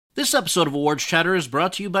This episode of Awards Chatter is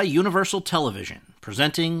brought to you by Universal Television,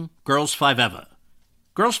 presenting Girls 5 Eva.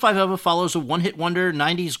 Girls 5 Eva follows a one-hit wonder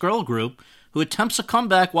 90s girl group who attempts a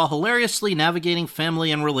comeback while hilariously navigating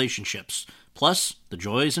family and relationships, plus the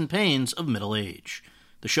joys and pains of middle age.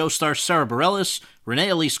 The show stars Sarah Bareilles, Renee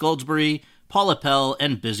Elise Goldsberry, Paula Pell,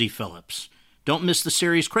 and Busy Phillips. Don't miss the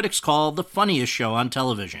series critics call the funniest show on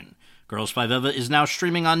television. Girls 5 Eva is now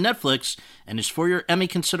streaming on Netflix and is for your Emmy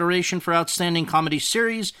consideration for Outstanding Comedy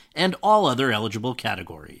Series and all other eligible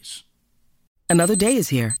categories. Another day is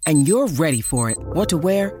here, and you're ready for it. What to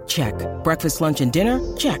wear? Check. Breakfast, lunch, and dinner?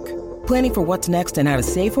 Check. Planning for what's next and how to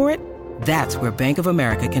save for it? That's where Bank of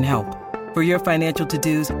America can help. For your financial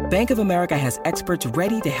to-dos, Bank of America has experts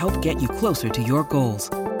ready to help get you closer to your goals.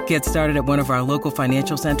 Get started at one of our local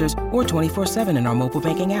financial centers or 24/7 in our mobile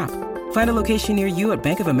banking app. Find a location near you at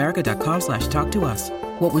bankofamerica.com/talktous.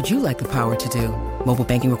 What would you like the power to do? Mobile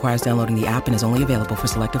banking requires downloading the app and is only available for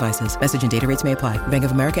select devices. Message and data rates may apply. Bank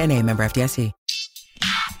of America N.A., member FDIC.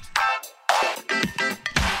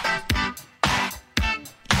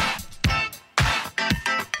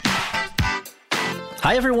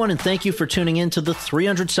 Hi, everyone, and thank you for tuning in to the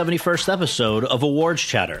 371st episode of Awards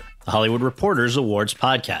Chatter, the Hollywood Reporter's awards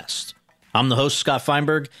podcast. I'm the host, Scott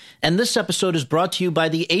Feinberg, and this episode is brought to you by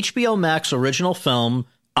the HBO Max original film,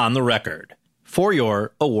 On the Record, for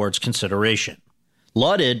your awards consideration.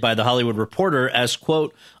 Lauded by the Hollywood Reporter as,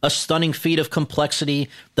 quote, a stunning feat of complexity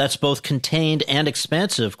that's both contained and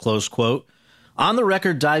expansive, close quote, On the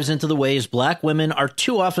Record dives into the ways black women are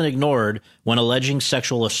too often ignored when alleging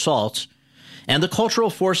sexual assault and the cultural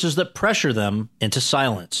forces that pressure them into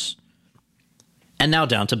silence. And now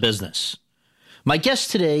down to business. My guest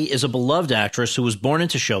today is a beloved actress who was born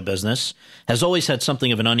into show business, has always had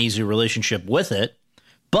something of an uneasy relationship with it,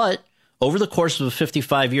 but over the course of a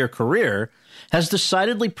 55-year career, has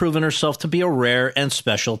decidedly proven herself to be a rare and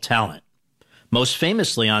special talent. Most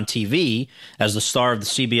famously on TV, as the star of the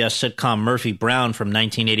CBS sitcom Murphy Brown from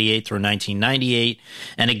 1988 through 1998,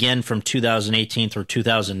 and again from 2018 through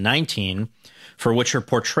 2019, for which her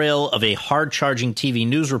portrayal of a hard-charging TV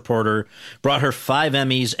news reporter brought her 5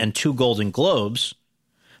 Emmys and 2 Golden Globes,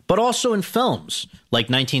 but also in films like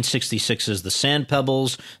 1966's The Sand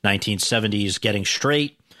Pebbles, 1970's Getting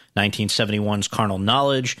Straight, 1971's Carnal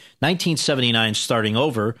Knowledge, 1979's Starting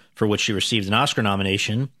Over, for which she received an Oscar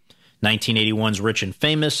nomination, 1981's Rich and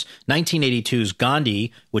Famous, 1982's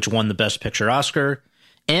Gandhi, which won the Best Picture Oscar,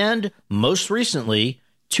 and, most recently,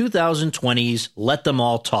 2020's Let Them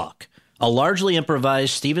All Talk, a largely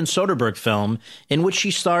improvised Steven Soderbergh film in which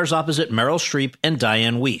she stars opposite Meryl Streep and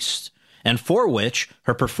Diane Wiest, and for which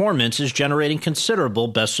her performance is generating considerable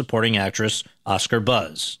Best Supporting Actress Oscar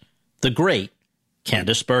buzz. The great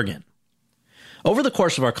Candice Bergen. Over the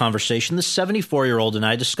course of our conversation, the 74-year-old and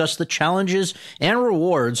I discussed the challenges and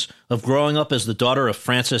rewards of growing up as the daughter of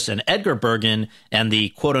Francis and Edgar Bergen and the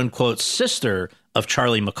quote-unquote sister of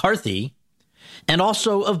Charlie McCarthy, and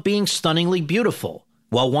also of being stunningly beautiful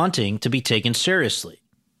while wanting to be taken seriously.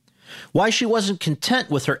 Why she wasn't content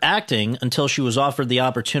with her acting until she was offered the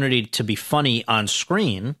opportunity to be funny on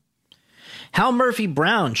screen, how Murphy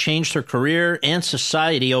Brown changed her career and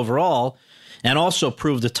society overall and also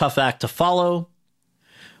proved a tough act to follow,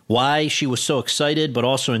 why she was so excited but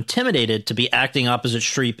also intimidated to be acting opposite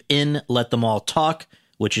Streep in Let Them All Talk,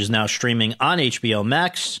 which is now streaming on HBO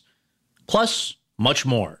Max, plus much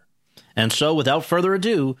more. And so, without further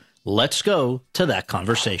ado, let's go to that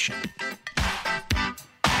conversation.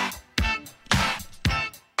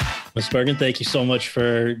 Ms. Bergen, thank you so much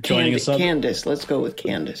for joining us. Candice, let's go with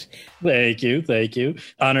Candice. Thank you.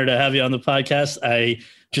 Honor to have you on the podcast. I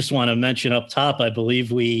just want to mention up top, I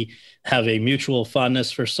believe we have a mutual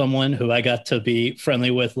fondness for someone who I got to be friendly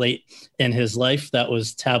with late in his life. That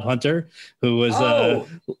was Tab Hunter, who was a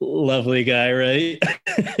lovely guy, right?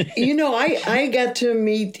 I got to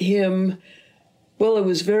meet him. Well, it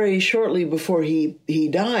was very shortly before he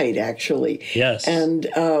died, actually. Yes. And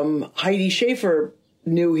Heidi Schaefer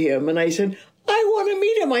knew him, and I said, I want to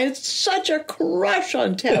meet him. I had such a crush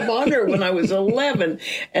on Tab Hunter when I was 11.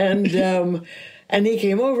 And he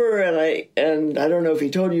came over, and I don't know if he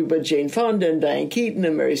told you, but Jane Fonda and Diane Keaton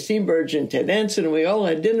and Mary Steenburgen and Ted Danson, and we all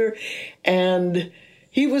had dinner. And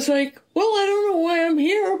he was like, well, I don't know why I'm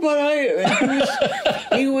here,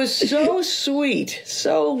 but he was so sweet,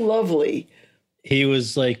 so lovely. He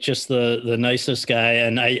was like just the nicest guy.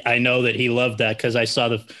 And I know that he loved that because I saw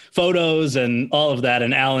the photos and all of that.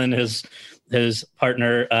 And Alan, his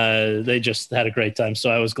partner, they just had a great time. So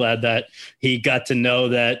I was glad that he got to know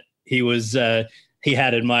that he was, he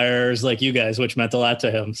had admirers like you guys, which meant a lot to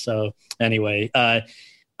him. So anyway,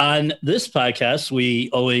 On this podcast, we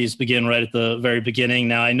always begin right at the very beginning.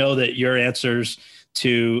 Now, I know that your answers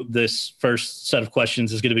to this first set of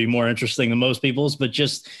questions is going to be more interesting than most people's, but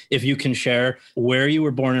just if you can share where you were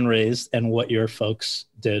born and raised and what your folks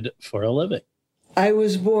did for a living. I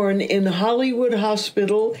was born in Hollywood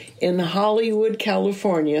Hospital in Hollywood,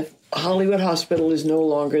 California. Hollywood Hospital is no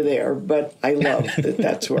longer there, but I love that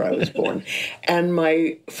that's where I was born. And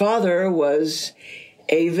my father was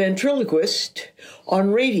a ventriloquist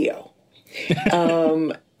on radio.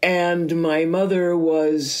 And my mother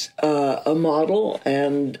was a model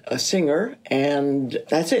and a singer, and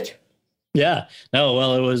that's it. Yeah. No,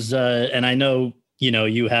 well, it was, and I know,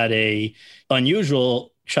 you had a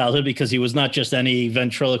unusual childhood because he was not just any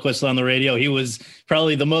ventriloquist on the radio. He was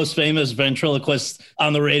probably the most famous ventriloquist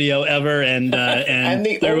on the radio ever. And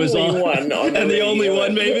the there was only one on the and the radio. only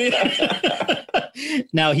one, maybe.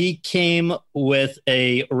 Now, he came with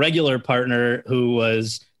a regular partner who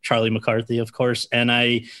was Charlie McCarthy, of course. And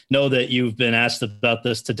I know that you've been asked about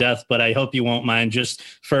this to death, but I hope you won't mind, just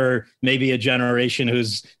for maybe a generation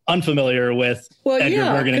who's unfamiliar with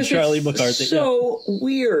Edgar Bergen and Charlie McCarthy. So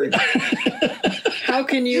weird. How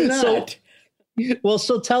can you not?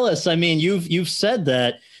 So tell us, I mean, you've said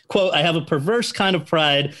that, quote, I have a perverse kind of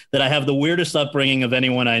pride that I have the weirdest upbringing of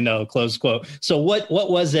anyone I know, close quote. So what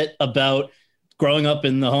was it about growing up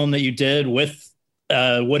in the home that you did with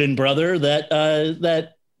Wooden Brother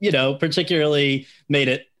that particularly made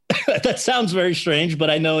it? That sounds very strange, but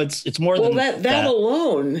I know it's more than that. That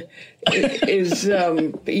alone is,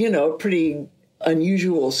 a pretty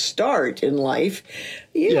unusual start in life.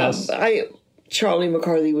 Yes. Charlie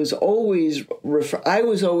McCarthy was always I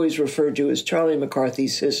was always referred to as Charlie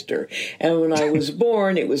McCarthy's sister. And when I was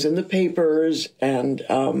born, it was in the papers, and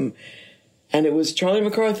it was Charlie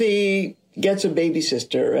McCarthy gets a baby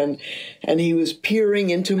sister, and he was peering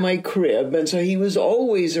into my crib, and so he was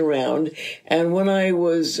always around. And when I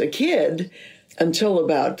was a kid, until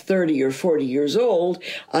about 30 or 40 years old,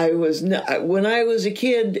 when I was a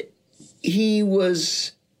kid, he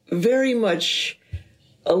was very much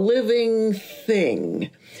a living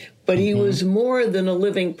thing, but he was more than a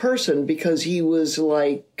living person, because he was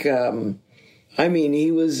like,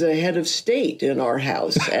 he was a head of state in our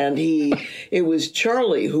house, and it was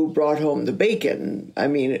Charlie who brought home the bacon. I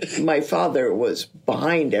mean, my father was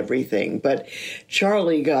behind everything, but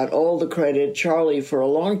Charlie got all the credit. Charlie, for a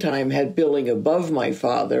long time, had billing above my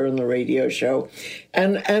father in the radio show.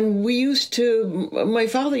 And my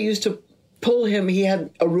father used to pull him. He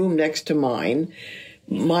had a room next to mine.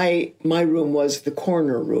 My room was the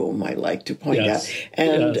corner room, I like to point out.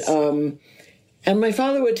 And and my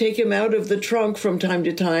father would take him out of the trunk from time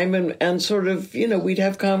to time, and sort of, we'd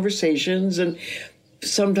have conversations, and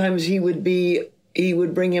sometimes he would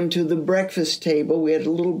bring him to the breakfast table. We had a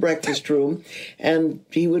little breakfast room, and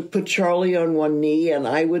he would put Charlie on one knee and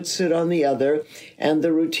I would sit on the other. And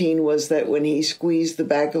the routine was that when he squeezed the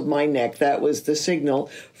back of my neck, that was the signal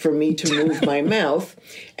for me to move my mouth.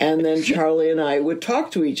 And then Charlie and I would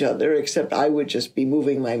talk to each other, except I would just be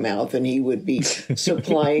moving my mouth and he would be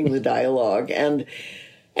supplying the dialogue. And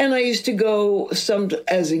I used to go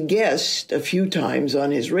as a guest a few times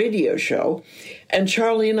on his radio show, and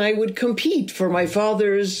Charlie and I would compete for my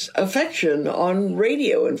father's affection on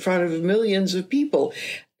radio in front of millions of people.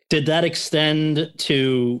 Did that extend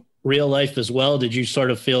to real life as well? Did you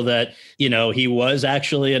sort of feel that, he was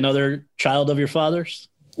actually another child of your father's?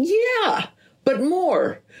 Yeah, but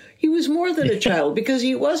more. He was more than a child, because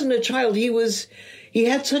he wasn't a child. He was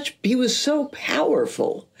so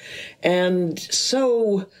powerful, and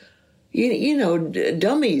so,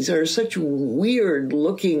 dummies are such weird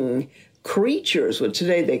looking creatures. Well,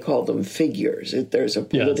 today they call them figures. There's a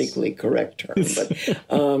politically correct term, but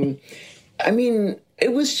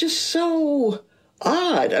it was just so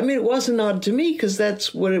odd. I mean, it wasn't odd to me, because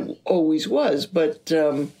that's what it always was, but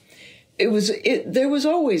there was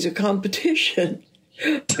always a competition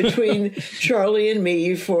between Charlie and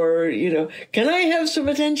me for, can I have some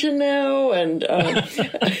attention now? And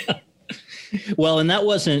well, and that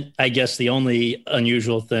wasn't, I guess, the only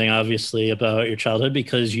unusual thing, obviously, about your childhood,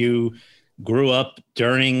 because you grew up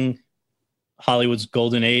during Hollywood's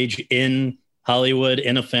golden age in Hollywood,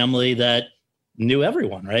 in a family that knew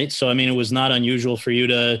everyone, right? So, I mean, it was not unusual for you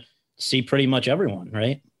to see pretty much everyone,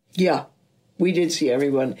 right? Yeah, we did see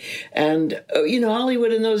everyone. And,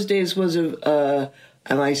 Hollywood in those days was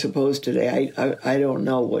and I suppose today, I don't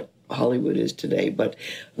know what Hollywood is today, but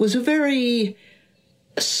was a very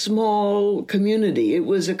small community. It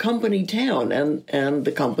was a company town, and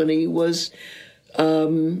the company was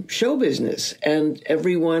show business, and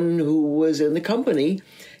everyone who was in the company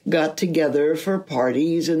got together for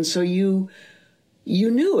parties, and so you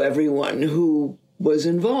you knew everyone who was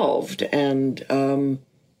involved, and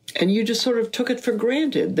you just sort of took it for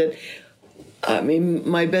granted that. I mean,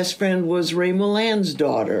 my best friend was Ray Milland's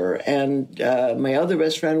daughter, and my other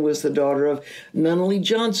best friend was the daughter of Nunnally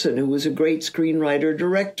Johnson, who was a great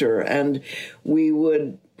screenwriter-director. And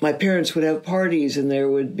my parents would have parties, and there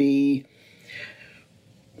would be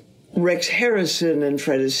Rex Harrison and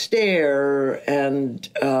Fred Astaire,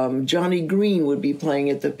 and Johnny Green would be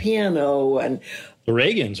playing at the piano, and the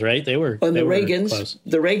Reagans, right? They were close.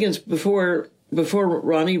 The Reagans before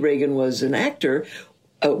Ronnie Reagan was an actor.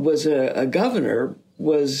 Was a governor,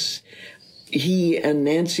 he and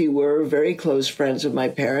Nancy were very close friends of my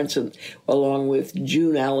parents, and along with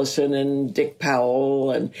June Allison and Dick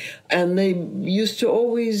Powell, and they used to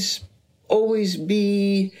always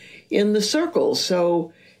be in the circle.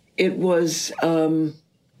 So it was, I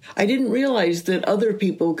didn't realize that other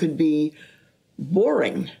people could be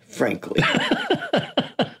boring, frankly.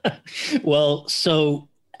 Well, so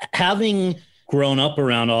having grown up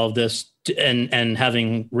around all of this, and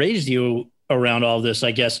having raised you around all this,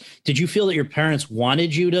 I guess, did you feel that your parents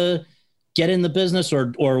wanted you to get in the business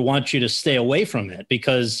or want you to stay away from it?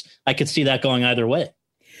 Because I could see that going either way.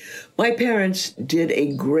 My parents did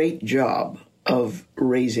a great job of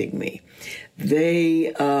raising me.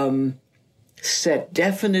 They set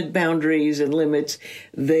definite boundaries and limits.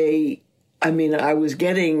 I was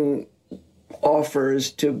getting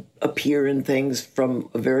offers to appear in things from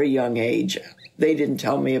a very young age. They didn't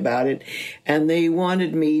tell me about it. And they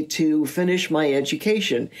wanted me to finish my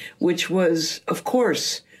education, which was, of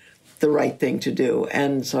course, the right thing to do.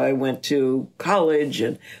 And so I went to college.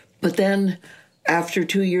 But then after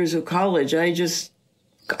 2 years of college, I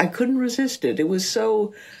couldn't resist it. It was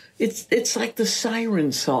so, it's like the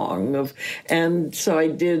siren song and so I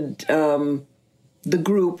did the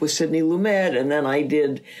group with Sidney Lumet, and then I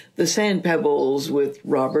did the Sand Pebbles with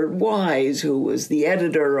Robert Wise, who was the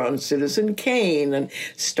editor on Citizen Kane, and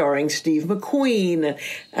starring Steve McQueen.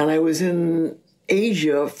 And I was in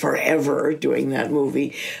Asia forever doing that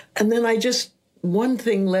movie. And then one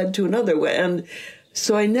thing led to another. And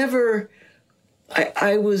so I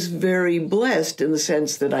was very blessed in the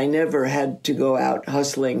sense that I never had to go out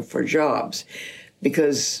hustling for jobs,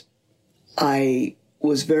 because I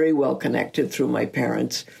was very well connected through my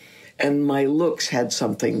parents, and my looks had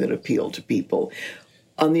something that appealed to people.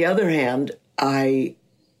 On the other hand, I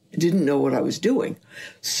didn't know what I was doing.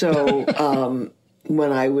 So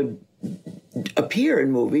when I would appear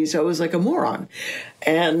in movies, I was like a moron.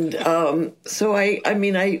 And so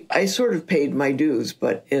I sort of paid my dues,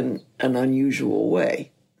 but in an unusual way.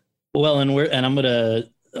 Well, and I'm going to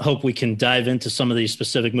hope we can dive into some of these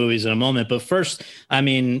specific movies in a moment. But first,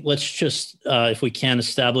 let's just, if we can,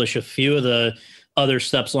 establish a few of the other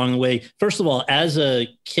steps along the way. First of all, as a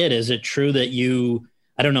kid, is it true that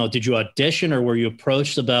did you audition or were you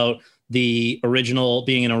approached about being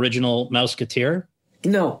an original Mouseketeer?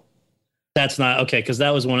 No. That's not okay, because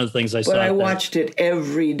that was one of the things I saw. But I watched it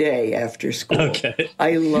every day after school. Okay.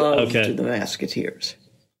 I loved the Mouseketeers.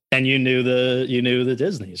 And you knew the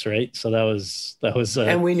Disneys, right? So that was.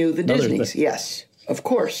 And we knew the Disneys, yes, of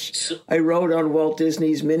course. I rode on Walt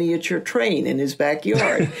Disney's miniature train in his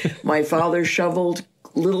backyard. My father shoveled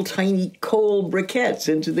little tiny coal briquettes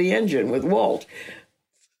into the engine with Walt.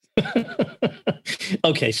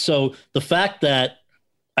 Okay, so the fact that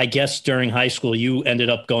I guess during high school you ended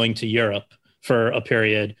up going to Europe for a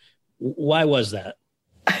period, why was that?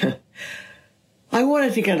 I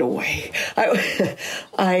wanted to get away. I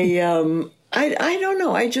don't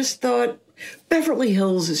know. I just thought Beverly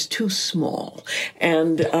Hills is too small,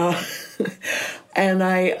 and I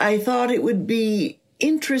thought it would be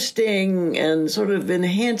interesting and sort of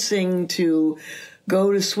enhancing to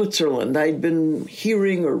go to Switzerland. I'd been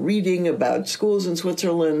hearing or reading about schools in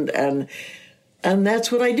Switzerland, and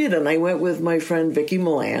that's what I did. And I went with my friend Vicki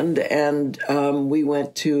Milland, and we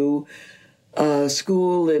went to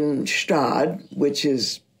school in Stade, which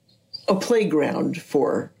is a playground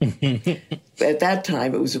for, at that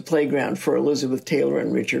time, it was a playground for Elizabeth Taylor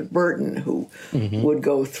and Richard Burton, who would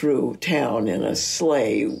go through town in a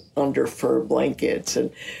sleigh under fur blankets.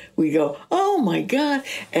 And we go, oh, my God.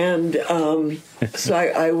 And so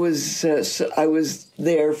I was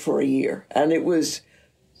there for a year, and it was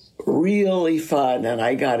really fun, and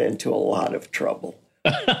I got into a lot of trouble.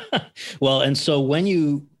 Well, and so when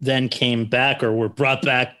you then came back or were brought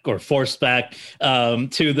back or forced back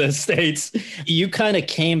to the States, you kind of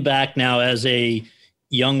came back now as a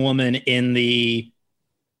young woman in the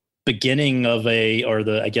beginning of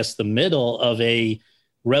the middle of a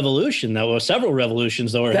revolution. There were several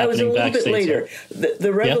revolutions that were happening backstage. That was a little bit later.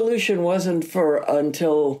 The revolution wasn't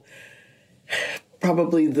until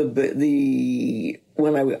probably the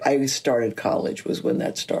when I started college was when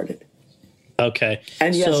that started. Okay.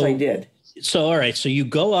 And yes, so, I did. So, all right. So you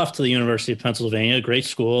go off to the University of Pennsylvania, a great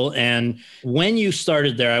school. And when you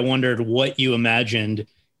started there, I wondered what you imagined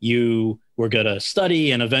you were going to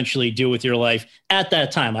study and eventually do with your life at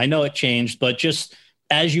that time. I know it changed, but just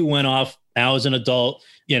as you went off now as an adult,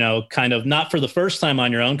 you know, kind of not for the first time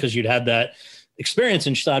on your own because you'd had that experience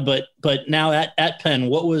in Stad, but now at Penn,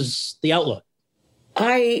 what was the outlook?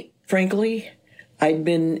 Frankly, I'd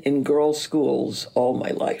been in girls' schools all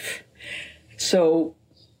my life. So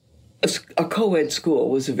a co-ed school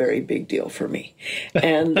was a very big deal for me.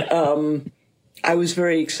 And I was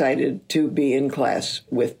very excited to be in class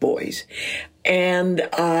with boys. And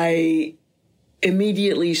I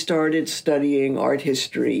immediately started studying art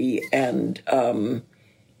history and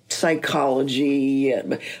psychology.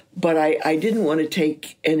 But I didn't want to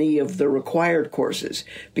take any of the required courses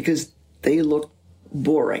because they looked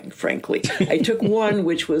boring, frankly. I took one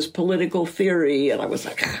which was political theory, and I was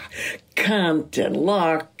like, Kant and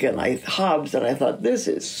Locke and Hobbes, and I thought, this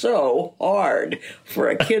is so hard for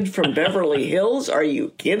a kid from Beverly Hills. Are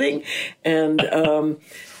you kidding? And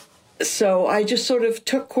so I just sort of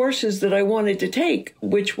took courses that I wanted to take,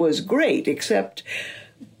 which was great, except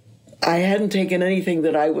I hadn't taken anything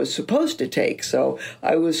that I was supposed to take, so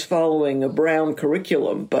I was following a Brown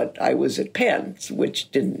curriculum, but I was at Penn, which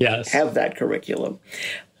didn't have that curriculum.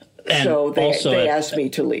 And so they asked me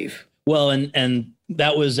to leave. Well, and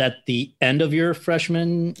that was at the end of your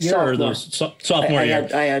freshman year? Sophomore. Or sophomore year?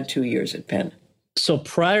 I had 2 years at Penn. So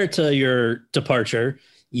prior to your departure,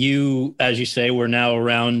 you, as you say, were now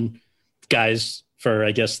around guys for,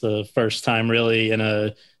 I guess, the first time really in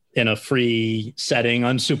a free setting,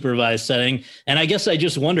 unsupervised setting. And I guess I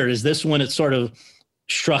just wondered, is this when it sort of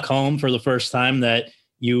struck home for the first time that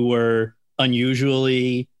you were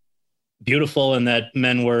unusually beautiful and that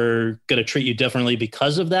men were going to treat you differently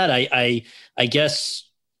because of that? I guess,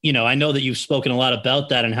 you know, I know that you've spoken a lot about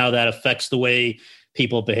that and how that affects the way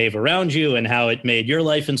people behave around you and how it made your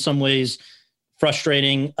life in some ways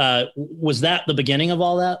frustrating. Was that the beginning of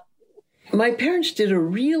all that? My parents did a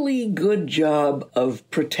really good job of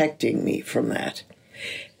protecting me from that.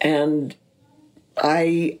 And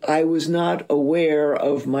I was not aware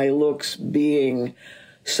of my looks being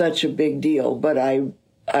such a big deal, but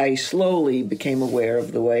I slowly became aware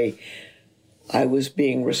of the way I was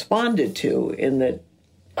being responded to, in that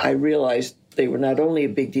I realized they were not only a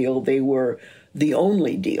big deal, they were the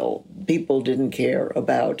only deal. People didn't care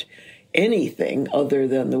about anything other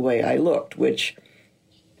than the way I looked, which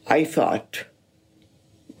I thought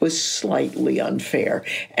was slightly unfair.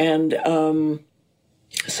 And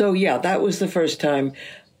so, yeah, that was the first time.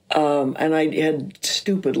 And I had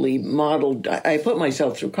stupidly modeled. I put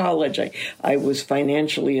myself through college. I was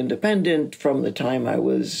financially independent from the time I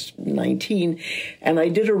was 19. And I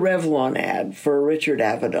did a Revlon ad for Richard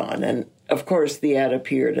Avedon. And, of course, the ad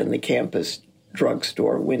appeared in the campus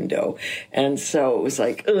drugstore window. And so it was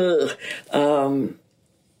like, ugh.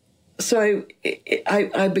 So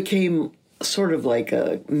I became sort of like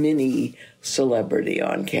a mini celebrity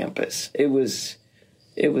on campus. It was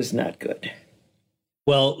not good.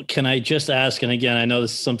 Well, can I just ask, and again, I know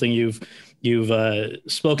this is something you've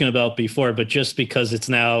spoken about before, but just because it's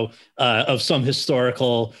now of some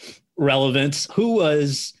historical relevance, who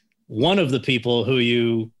was one of the people who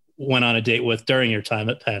you went on a date with during your time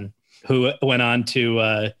at Penn, who went on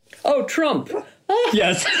to... Trump.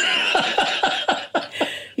 Yes.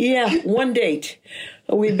 Yeah, one date.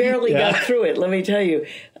 We barely got through it, let me tell you.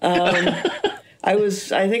 I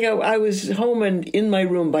think I was home and in my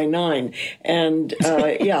room by 9. And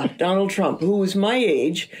Donald Trump, who was my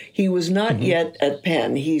age, he was not yet at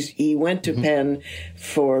Penn. He went to Penn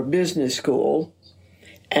for business school,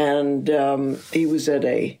 and he was at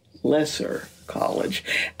a lesser college.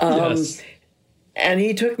 And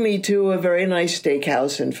he took me to a very nice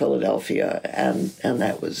steakhouse in Philadelphia, and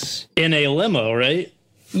that was... In a limo, right?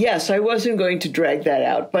 Yes, I wasn't going to drag that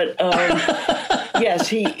out, but yes,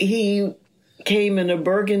 he came in a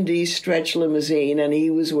burgundy stretch limousine, and he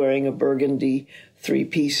was wearing a burgundy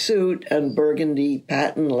 3-piece suit and burgundy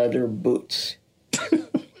patent leather boots.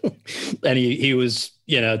 And he was,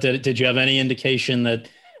 you know, did you have any indication that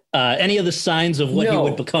any of the signs of what he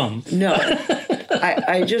would become? No.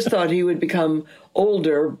 I just thought he would become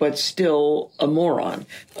older, but still a moron.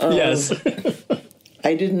 Yes.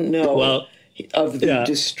 I didn't know of the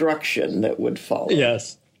destruction that would follow.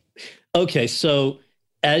 Yes. Okay, so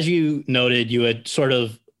as you noted, you had sort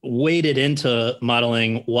of waded into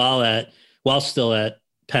modeling while still at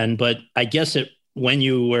Penn, but I guess when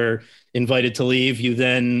you were invited to leave, you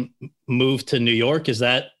then moved to New York. Is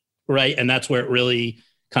that right? And that's where it really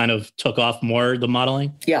kind of took off more, the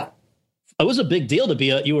modeling. Yeah. It was a big deal to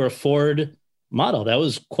be you were a Ford model. That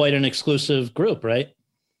was quite an exclusive group, right?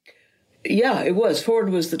 Yeah, it was. Ford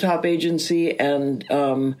was the top agency, and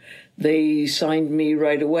they signed me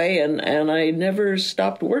right away, and I never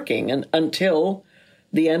stopped working until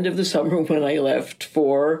the end of the summer when I left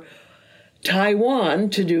for Taiwan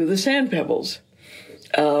to do the Sand Pebbles.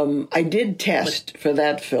 I did test for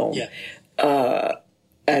that film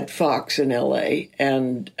at Fox in L.A.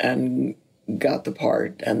 and got the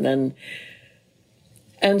part,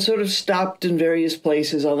 and sort of stopped in various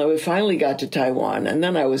places, although I finally got to Taiwan, and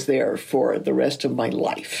then I was there for the rest of my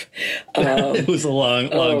life. It was a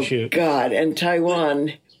long shoot. God, and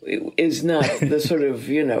Taiwan is not the sort of,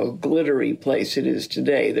 glittery place it is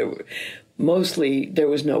today. There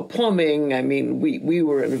was no plumbing. I mean, we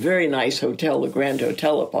were in a very nice hotel, the Grand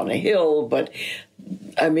Hotel up on a hill, but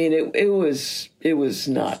I mean, it was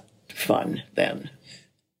not fun then.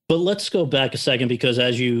 But let's go back a second, because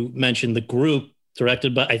as you mentioned, the group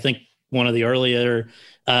directed by, I think, one of the earlier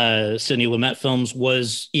Sidney Lumet films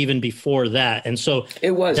was even before that. And so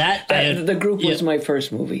it was the group was my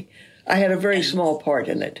first movie. I had a very small part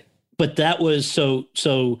in it. But that was so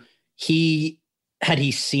he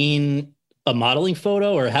seen a modeling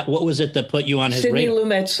photo, or what was it that put you on his Sidney radar?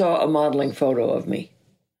 Lumet saw a modeling photo of me.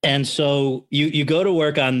 And so you go to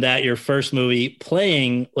work on that, your first movie,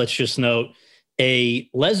 playing, let's just note, a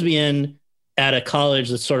lesbian at a college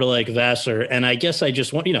that's sort of like Vassar. And I guess I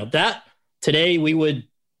just want, that today we would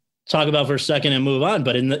talk about for a second and move on.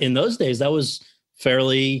 But in those days, that was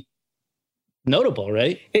fairly notable,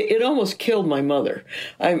 right? It almost killed my mother.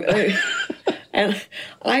 And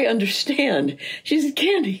I understand. She said,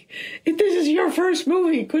 Candy, if this is your first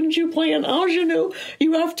movie, couldn't you play an ingenue?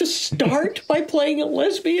 You have to start by playing a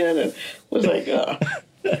lesbian. And it was like,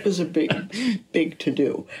 it was a big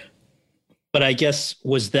to-do. But I guess,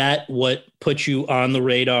 was that what put you on the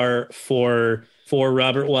radar for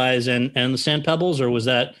Robert Wise and the Sand Pebbles? Or was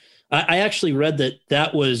that, I actually read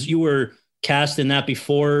that was, you were cast in that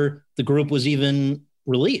before the group was even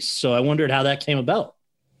released. So I wondered how that came about.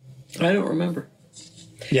 I don't remember.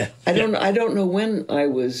 Yeah. I don't know when I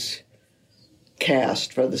was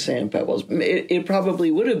cast for the Sand Pebbles. It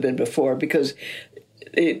probably would have been before, because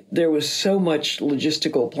there was so much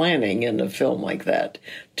logistical planning in a film like that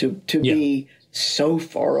to be so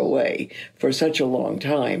far away for such a long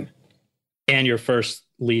time. And your first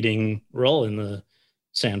leading role in the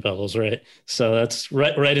Sand Pebbles, right? So that's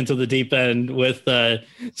right into the deep end with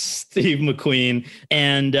Steve McQueen.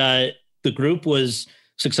 And the group was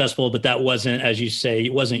successful, but that wasn't, as you say,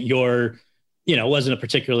 it wasn't it wasn't a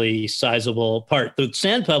particularly sizable part. The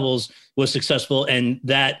Sand Pebbles was successful, and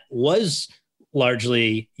that was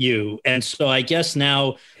largely you. And so I guess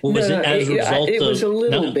now, it was a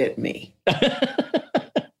little bit me.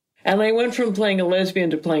 And I went from playing a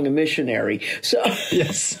lesbian to playing a missionary. So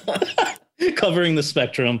yes. Covering the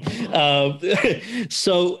spectrum.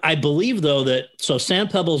 So I believe, though, that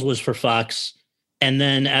Sand Pebbles was for Fox, and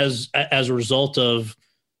then as a result of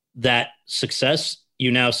that success,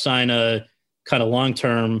 you now sign a kind of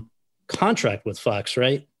long-term contract with Fox,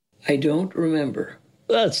 right? I don't remember.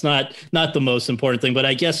 That's not the most important thing, but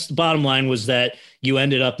I guess the bottom line was that you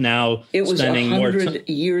ended up now spending more time. It was 100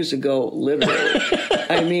 years ago, literally.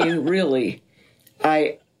 I mean, really,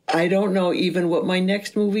 I don't know even what my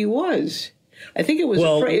next movie was. I think it was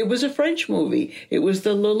it was a French movie. It was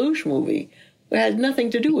the Lelouch movie. It had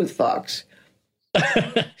nothing to do with Fox.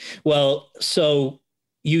 Well, so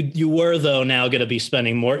you were, though, now going to be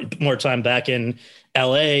spending more time back in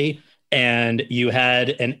L.A., and you had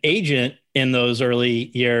an agent in those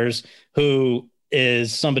early years who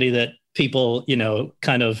is somebody that people,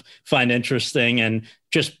 kind of find interesting, and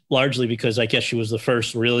just largely because I guess she was the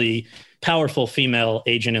first really powerful female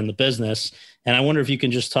agent in the business. And I wonder if you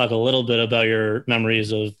can just talk a little bit about your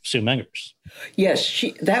memories of Sue Mengers. Yes,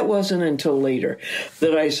 that wasn't until later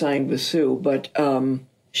that I signed with Sue, but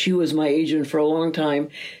she was my agent for a long time.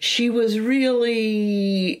 She was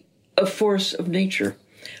really a force of nature.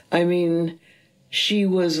 I mean, she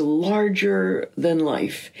was larger than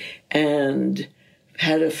life and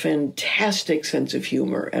had a fantastic sense of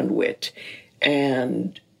humor and wit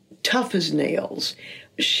and tough as nails.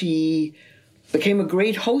 She became a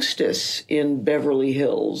great hostess in Beverly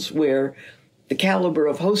Hills, where the caliber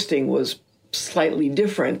of hosting was slightly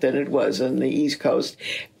different than it was on the East Coast.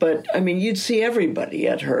 But, I mean, you'd see everybody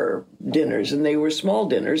at her dinners, and they were small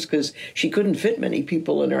dinners because she couldn't fit many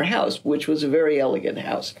people in her house, which was a very elegant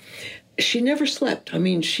house. She never slept. I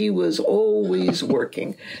mean, she was always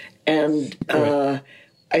working. And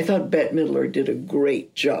I thought Bette Midler did a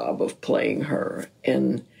great job of playing her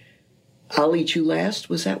in I'll Eat You Last.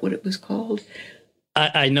 Was that what it was called?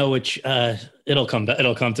 I know which, it'll come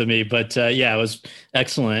to me, but yeah, it was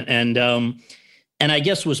excellent. And I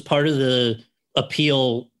guess was part of the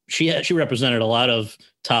appeal. She represented a lot of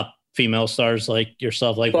top female stars like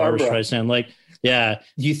yourself, like Barbra Streisand. Like, yeah.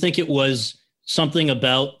 Do you think it was something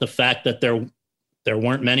about the fact that there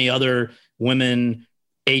weren't many other women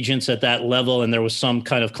agents at that level, and there was some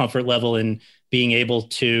kind of comfort level in being able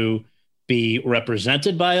to be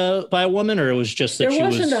represented by a woman, or it was just that there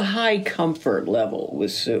wasn't a high comfort level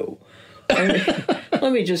with Sue?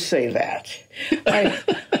 Let me just say that.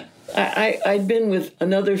 I'd been with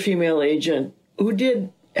another female agent who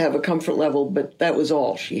did have a comfort level, but that was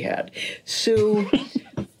all she had. Sue,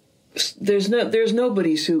 there's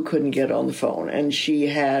nobody Sue couldn't get on the phone, and she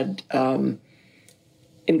had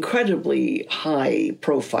incredibly high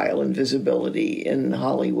profile and visibility in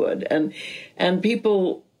Hollywood, and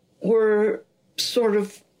people were sort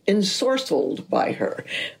of ensorcelled by her,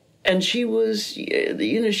 and she was,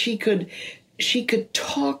 she could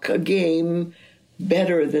talk a game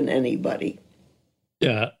better than anybody.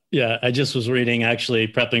 Yeah. I just was reading, actually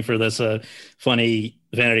prepping for this, a funny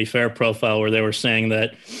Vanity Fair profile where they were saying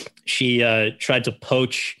that she tried to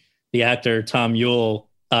poach the actor Tom Yule,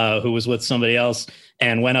 who was with somebody else,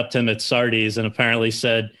 and went up to him at Sardi's and apparently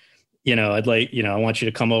said, I want you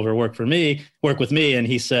to come over, work with me. And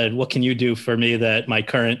he said, what can you do for me that my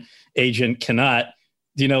current agent cannot?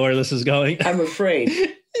 Do you know where this is going? I'm afraid.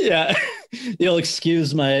 Yeah. You'll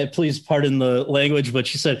excuse please pardon the language, but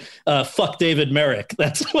she said, fuck David Merrick.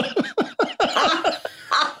 That's what.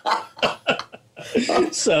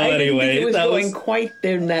 So anyway, it was going quite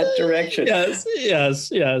in that direction. Yes.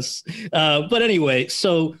 But anyway,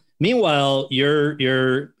 so meanwhile,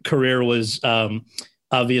 your career was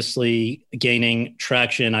obviously gaining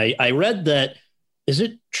traction. I read that. Is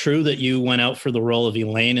it true that you went out for the role of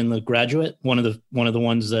Elaine in The Graduate? One of the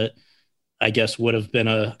ones that I guess would have been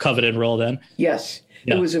a coveted role then? Yes.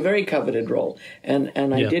 Yeah. It was a very coveted role. And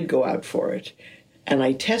I did go out for it. And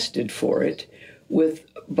I tested for it with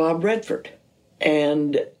Bob Redford.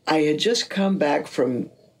 And I had just come back from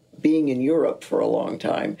being in Europe for a long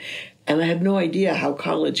time. And I had no idea how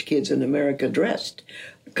college kids in America dressed,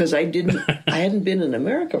 because I hadn't been in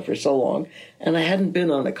America for so long, and I hadn't been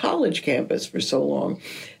on a college campus for so long,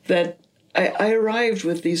 that I arrived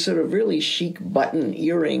with these sort of really chic button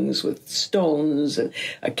earrings with stones and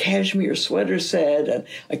a cashmere sweater set and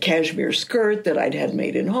a cashmere skirt that I'd had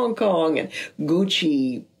made in Hong Kong and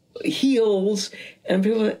Gucci heels. And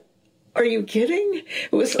people were, are you kidding?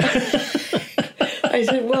 It was I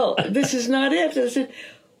said, well, this is not it. I said,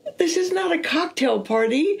 this is not a cocktail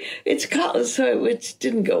party. So it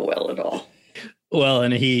didn't go well at all. Well,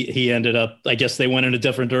 and he ended up, I guess they went in a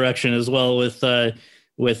different direction as well with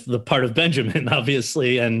the part of Benjamin,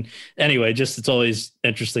 obviously. And anyway, just it's always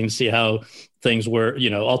interesting to see how things were,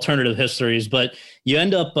 alternative histories. But you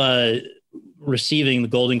end up receiving the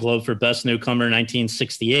Golden Globe for Best Newcomer in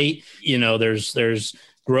 1968. There's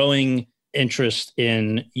growing interest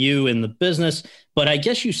in you in the business. But I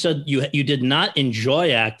guess you said you did not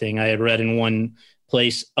enjoy acting, I had read in one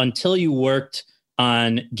place, until you worked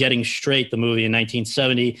on Getting Straight, the movie in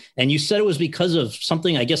 1970. And you said it was because of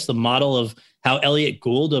something, I guess the model of how Elliot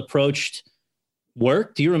Gould approached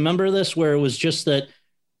work. Do you remember this, where it was just that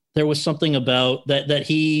there was something about that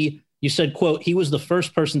you said, quote, he was the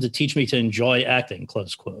first person to teach me to enjoy acting,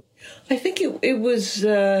 close quote. I think it was,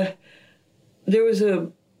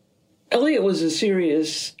 Elliot was a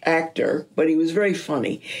serious actor, but he was very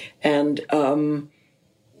funny. And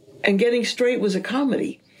Getting Straight was a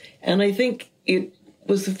comedy. And I think it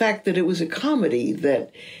was the fact that it was a comedy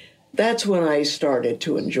that's when I started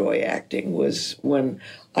to enjoy acting, was when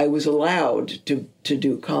I was allowed to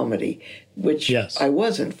do comedy, which yes. I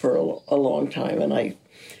wasn't for a long time. And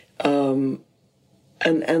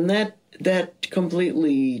and that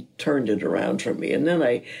completely turned it around for me. And then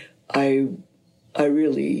I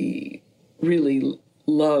really, really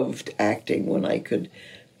loved acting when I could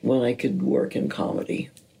work in comedy.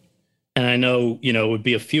 And I know, it would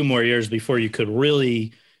be a few more years before you could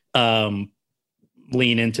really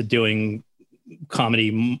lean into doing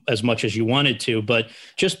comedy as much as you wanted to. But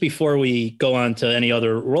just before we go on to any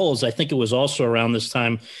other roles, I think it was also around this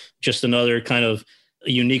time, just another kind of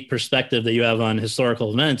unique perspective that you have on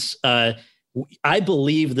historical events. I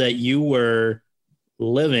believe that you were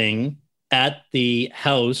living at the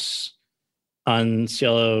house on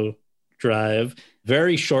Cielo Drive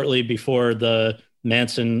very shortly before the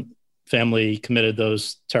Manson family committed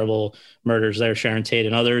those terrible murders there, Sharon Tate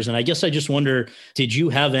and others. And I guess I just wonder, did you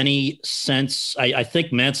have any sense, I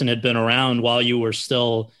think Manson had been around while you were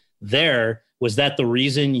still there, Was that the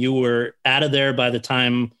reason you were out of there by the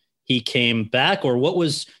time he came back? Or what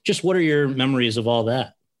are your memories of all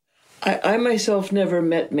that? I myself never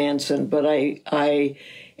met Manson, but I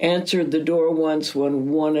answered the door once when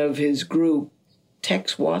one of his group,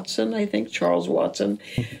 Tex Watson, I think, Charles Watson,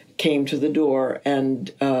 came to the door.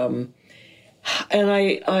 And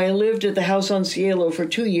I lived at the house on Cielo for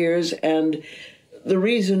 2 years. And the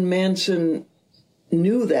reason Manson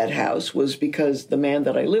knew that house was because the man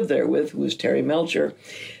that I lived there with, who was Terry Melcher,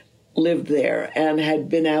 lived there and had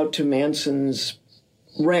been out to Manson's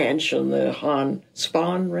ranch on the Han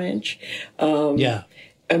Spahn Ranch.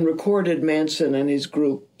 And recorded Manson and his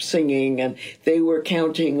group singing, and they were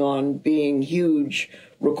counting on being huge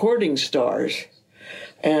recording stars.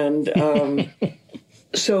 And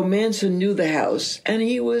so Manson knew the house, and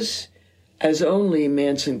he was, as only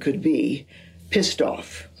Manson could be, pissed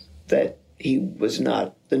off that he was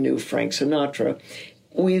not the new Frank Sinatra.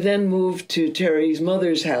 We then moved to Terry's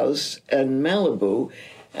mother's house in Malibu,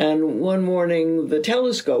 and one morning the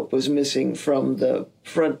telescope was missing from the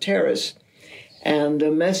front terrace. And a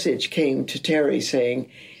message came to Terry saying,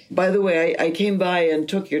 by the way, I came by and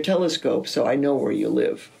took your telescope, so I know where you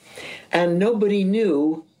live. And nobody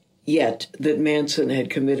knew yet that Manson had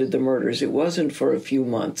committed the murders. It wasn't for a few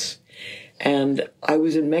months. And I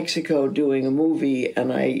was in Mexico doing a movie,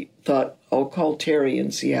 and I thought, I'll call Terry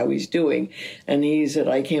and see how he's doing. And he said,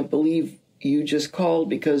 I can't believe you just called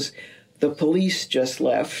because the police just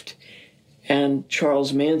left, and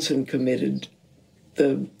Charles Manson committed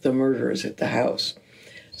the murders at the house.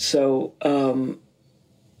 So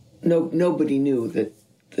nobody knew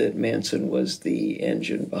that Manson was the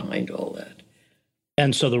engine behind all that.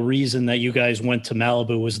 And so the reason that you guys went to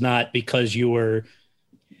Malibu was not because you were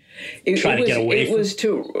trying to get away from... It was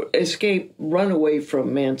to run away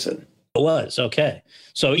from Manson. It was, okay.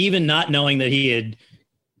 So even not knowing that he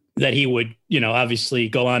would, obviously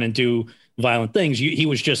go on and do violent things, he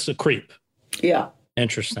was just a creep. Yeah.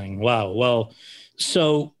 Interesting. Wow. Well,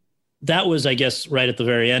 so that was, I guess, right at the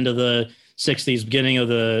very end of the 60s, beginning of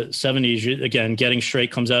the 70s. Again, Getting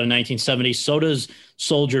Straight comes out in 1970. So does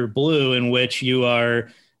Soldier Blue, in which you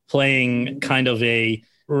are playing kind of a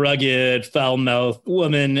rugged, foul-mouthed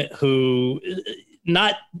woman who,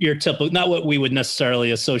 not your typical, not what we would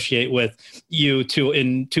necessarily associate with you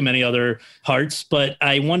in too many other parts. But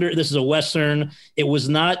I wonder, this is a Western. It was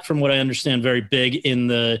not, from what I understand, very big in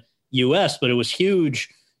the U.S., but it was huge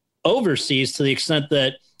overseas, to the extent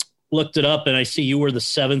that looked it up and I see you were the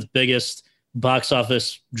 7th biggest box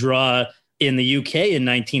office draw in the UK in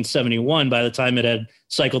 1971 by the time it had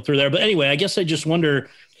cycled through there. But anyway, I guess I just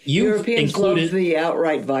wonder, Europeans loved the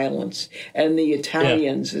outright violence, and the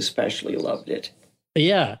Italians especially loved it.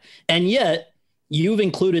 Yeah. And yet you've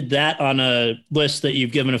included that on a list that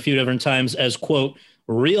you've given a few different times as, quote,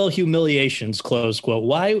 real humiliations, close quote.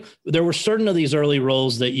 Why? There were certain of these early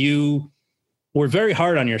roles that you were very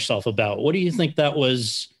hard on yourself about. What do you think that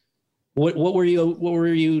was? What were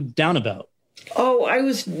you down about? Oh, I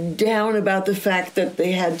was down about the fact that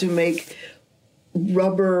they had to make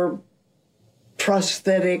rubber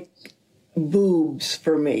prosthetic boobs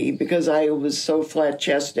for me because I was so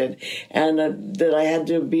flat-chested, and that I had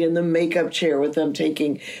to be in the makeup chair with them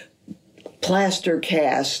taking plaster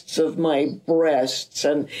casts of my breasts,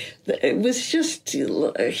 and it was just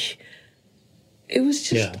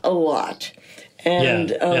a lot.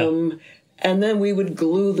 And and then we would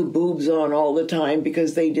glue the boobs on all the time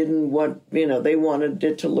because they didn't want, they wanted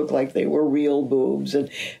it to look like they were real boobs, and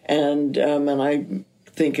I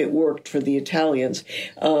think it worked for the Italians.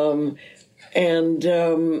 The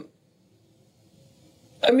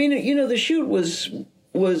shoot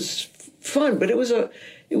was fun, but it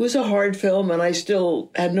was a hard film, and I still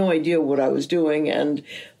had no idea what I was doing, and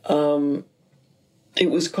it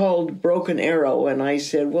was called Broken Arrow, and I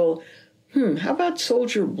said, well, how about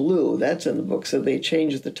Soldier Blue? That's in the book, so they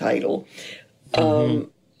changed the title.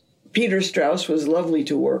 Peter Strauss was lovely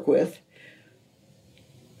to work with.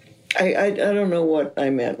 I don't know what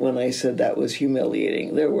I meant when I said that was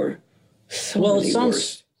humiliating. There were so many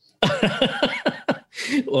words.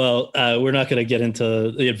 Well, we're not going to get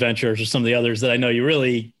into the adventures or some of the others that I know you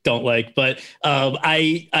really don't like, but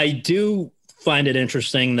I do find it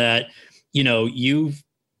interesting that, you've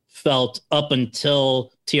felt up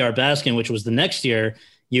until T.R. Baskin, which was the next year,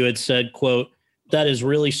 you had said, quote, that is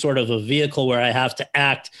really sort of a vehicle where I have to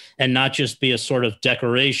act and not just be a sort of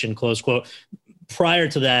decoration, close quote. Prior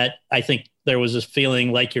to that, I think there was this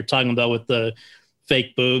feeling like you're talking about with the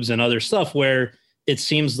fake boobs and other stuff where it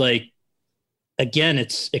seems like, again,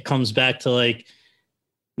 it comes back to like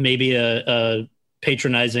maybe a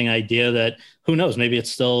patronizing idea that, who knows, maybe it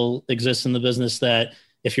still exists in the business, that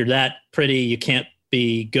if you're that pretty, you can't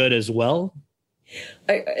be good as well?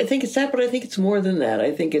 I think it's that, but I think it's more than that.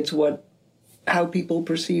 I think it's how people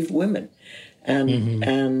perceive women.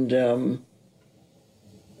 And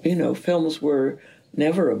films were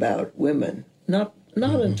never about women, not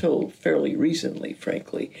until fairly recently,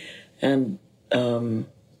 frankly. And,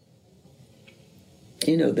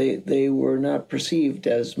 they were not perceived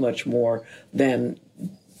as much more than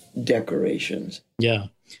decorations. Yeah.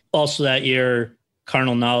 Also that year,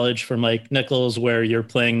 Carnal Knowledge for Mike Nichols, where you're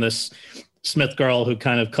playing this Smith girl who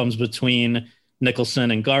kind of comes between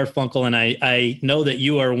Nicholson and Garfunkel. And I know that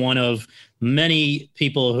you are one of many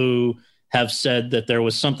people who have said that there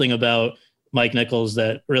was something about Mike Nichols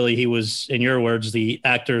that really he was, in your words, the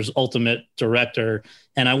actor's ultimate director.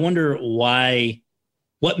 And I wonder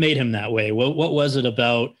what made him that way? What was it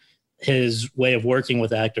about his way of working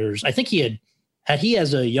with actors? I think he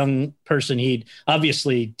as a young person, he'd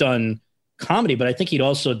obviously done comedy, but I think he'd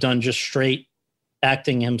also done just straight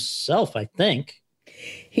acting himself, I think.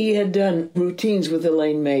 He had done routines with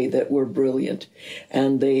Elaine May that were brilliant,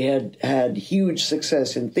 and they had huge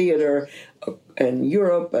success in theater in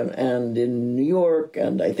Europe and in New York,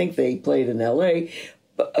 and I think they played in L.A.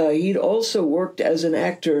 He'd also worked as an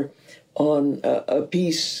actor on a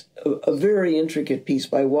very intricate piece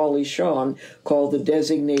by Wally Shawn called The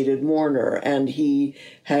Designated Mourner, and he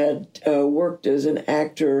had worked as an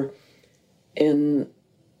actor in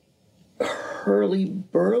Hurly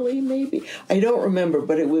Burly, maybe? I don't remember,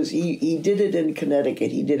 but it was he did it in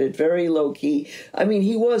Connecticut. He did it very low-key. I mean,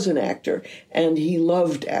 he was an actor, and he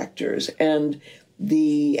loved actors, and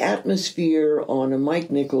the atmosphere on a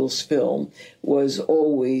Mike Nichols film was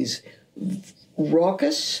always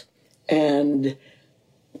raucous and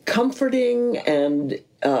comforting, and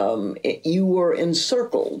you were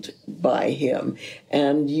encircled by him,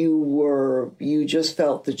 and you just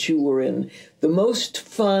felt that you were in the most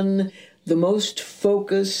fun, the most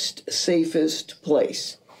focused, safest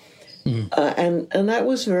place. And that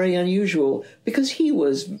was very unusual because he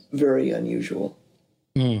was very unusual.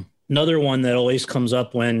 Another one that always comes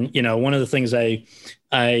up when, one of the things I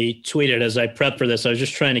tweeted as I prepped for this, I was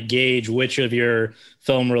just trying to gauge which of your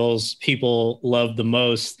film roles people loved the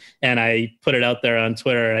most. And I put it out there on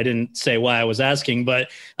Twitter. I didn't say why I was asking,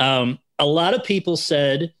 but a lot of people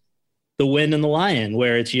said The Wind and the Lion,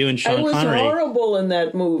 where it's you and Sean Connery. I was horrible in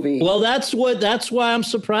that movie. Well, that's why I'm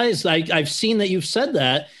surprised. I've seen that you've said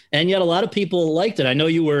that, and yet a lot of people liked it. I know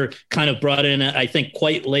you were kind of brought in, I think,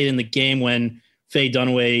 quite late in the game when Faye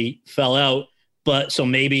Dunaway fell out, but so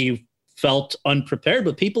maybe you felt unprepared,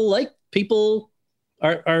 but people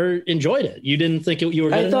enjoyed it. You didn't think you were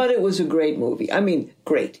good? I thought it was a great movie. I mean,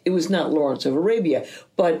 great. It was not Lawrence of Arabia,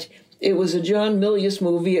 but it was a John Milius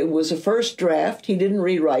movie. It was a first draft. He didn't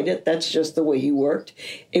rewrite it. That's just the way he worked.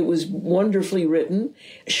 It was wonderfully written.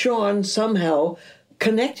 Sean somehow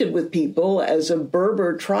connected with people as a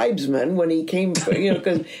Berber tribesman when he came,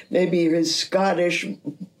 because maybe his Scottish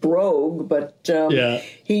brogue, but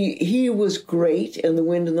he was great in The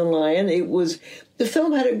Wind and the Lion. The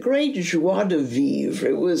film had a great joie de vivre.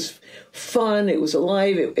 It was fun. It was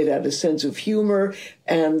alive. It had a sense of humor,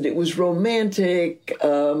 and it was romantic.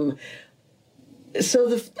 I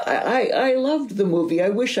loved the movie. I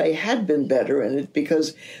wish I had been better in it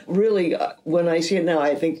because really, when I see it now,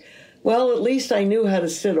 I think, well, at least I knew how to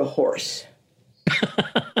sit a horse.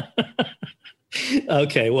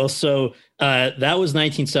 Okay, well, so that was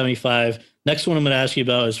 1975. Next one I'm going to ask you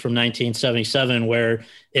about is from 1977, where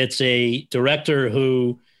it's a director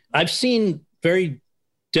who I've seen very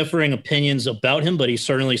differing opinions about him, but he's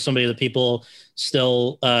certainly somebody that people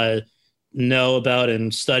still know about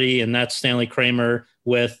and study, and that's Stanley Kramer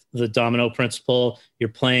with The Domino Principle. You're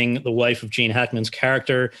playing the wife of Gene Hackman's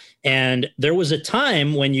character, and there was a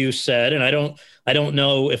time when you said, and I don't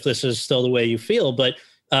know if this is still the way you feel, but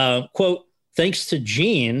quote, "Thanks to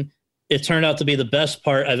Gene, it turned out to be the best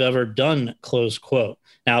part I've ever done," close quote.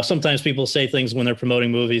 Now, sometimes people say things when they're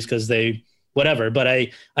promoting movies because they whatever, but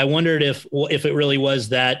I wondered if it really was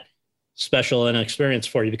that special an experience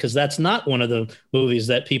for you, because that's not one of the movies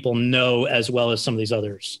that people know as well as some of these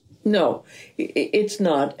others. No, it's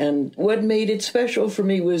not. And what made it special for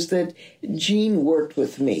me was that Gene worked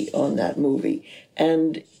with me on that movie.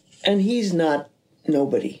 And he's not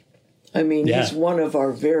nobody. I mean, he's one of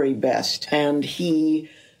our very best. And he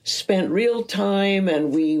spent real time,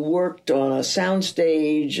 and we worked on a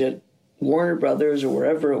soundstage at Warner Brothers or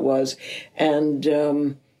wherever it was.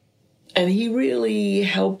 And he really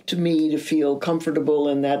helped me to feel comfortable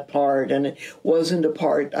in that part. And it wasn't a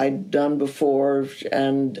part I'd done before.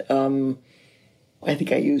 And I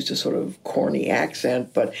think I used a sort of corny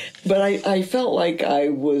accent, but I felt like I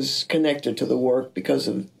was connected to the work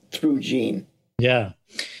through Gene. Yeah.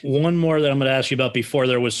 One more that I'm going to ask you about before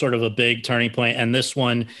there was sort of a big turning point, and this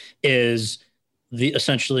one is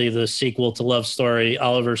essentially the sequel to Love Story,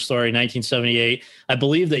 Oliver's Story, 1978. I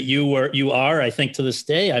believe that you are, I think to this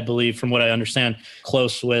day, I believe from what I understand,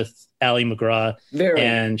 close with Ali MacGraw. Very.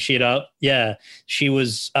 And she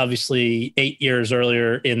was obviously 8 years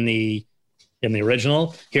earlier in the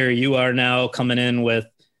original. Here you are now coming in with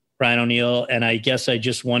Ryan O'Neal. And I guess I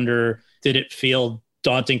just wonder, did it feel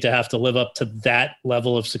daunting to have to live up to that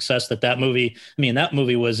level of success that movie, that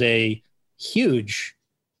movie was a huge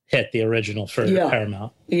hit, the original for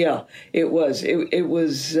Paramount. Yeah, it was. It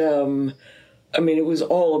was, it was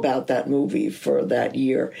all about that movie for that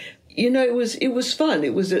year. It was fun.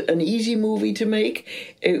 It was an easy movie to make.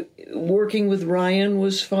 Working with Ryan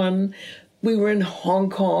was fun. We were in Hong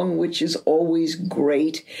Kong, which is always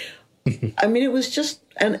great. It was just,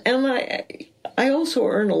 and I also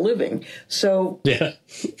earn a living. So yeah.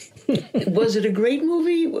 Was it a great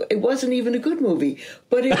movie? It wasn't even a good movie,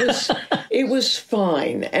 but it was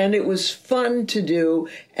fine, and it was fun to do,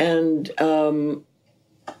 and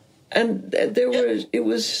it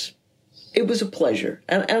was a pleasure,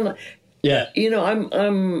 and yeah,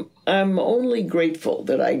 I'm only grateful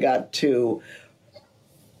that I got to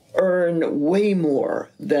earn way more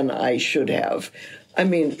than I should have.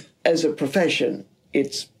 As a profession,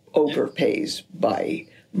 it's overpays by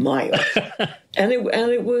miles, and it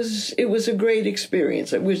was a great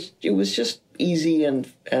experience. It was just easy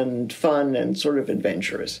and fun and sort of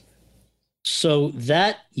adventurous. So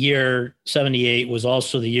that year, 78, was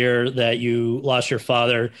also the year that you lost your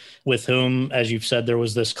father, with whom, as you've said, there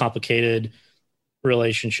was this complicated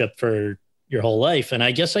relationship for your whole life. And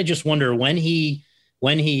I guess I just wonder, when he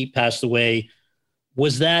passed away,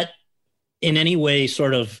 was that in any way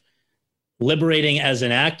sort of liberating as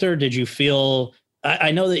an actor? Did you feel, I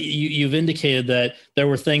know that you've indicated that there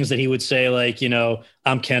were things that he would say, like,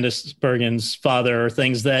 I'm Candice Bergen's father, or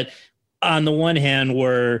things that on the one hand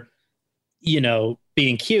were,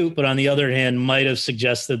 being cute, but on the other hand might have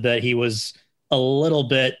suggested that he was a little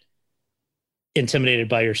bit intimidated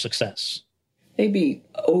by your success. Maybe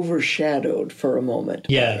overshadowed for a moment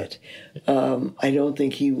by it. I don't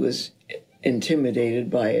think he was intimidated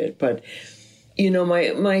by it, but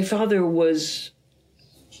my father was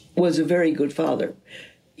a very good father.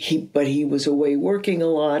 But he was away working a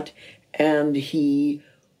lot, and he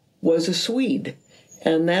was a Swede,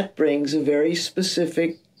 and that brings a very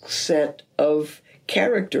specific set of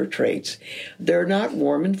character traits. They're not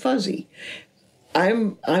warm and fuzzy.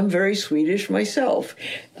 I'm very Swedish myself.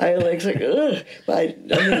 I like ugh.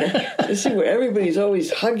 This is where everybody's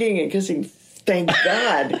always hugging and kissing. Thank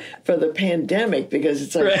God for the pandemic, because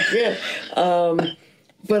it's like, right. Yeah.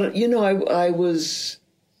 But I was,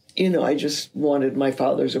 I just wanted my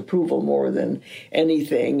father's approval more than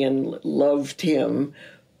anything, and loved him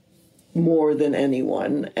more than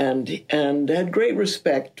anyone, and had great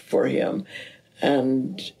respect for him.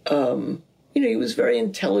 And, he was very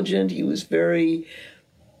intelligent. He was very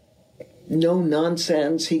no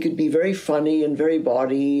nonsense. He could be very funny and very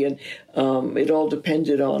bawdy, and it all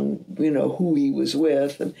depended on, who he was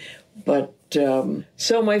with.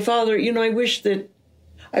 So my father,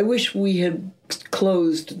 I wish we had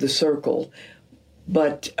closed the circle,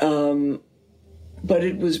 but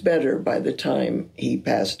it was better by the time he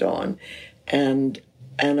passed on, and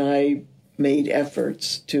I made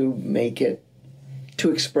efforts to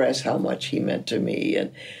express how much he meant to me,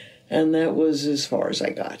 and that was as far as I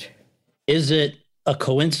got. Is it a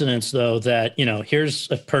coincidence, though, that, here's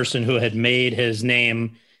a person who had made his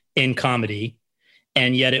name in comedy,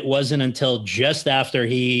 and yet it wasn't until just after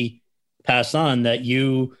he passed on that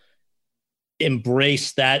you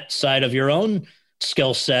embraced that side of your own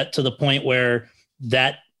skill set, to the point where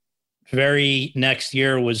that very next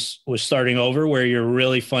year was starting over, where you're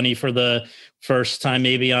really funny for the first time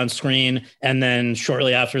maybe on screen, and then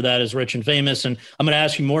shortly after that is Rich and Famous. And I'm going to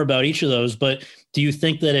ask you more about each of those, but do you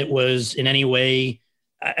think that it was in any way,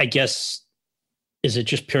 I guess, is it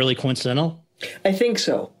just purely coincidental? I think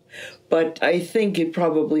so, but I think it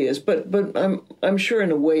probably is. But I'm sure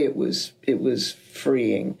in a way it was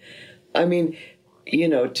freeing. To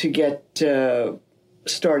get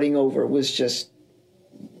starting over was just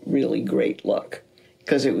really great luck,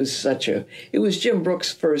 because it was Jim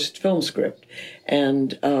Brooks' first film script,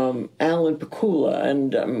 and Alan Pakula,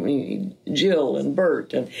 and Jill and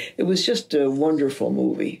Bert, and it was just a wonderful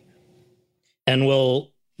movie. And we'll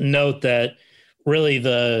note that really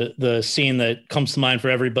the scene that comes to mind for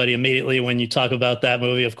everybody immediately when you talk about that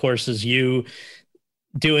movie, of course, is you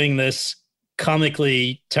doing this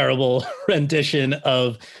comically terrible rendition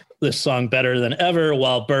of this song Better Than Ever,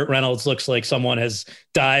 while Burt Reynolds looks like someone has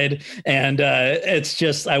died. And it's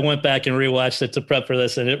just, I went back and rewatched it to prep for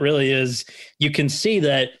this, and it really is, you can see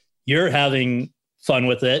that you're having fun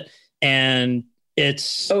with it. And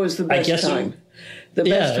it's... Oh, it's the best time. The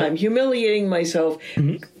best time. Humiliating myself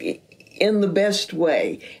in the best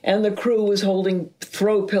way. And the crew was holding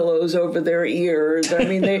throw pillows over their ears. I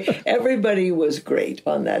mean, everybody was great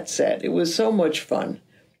on that set. It was so much fun.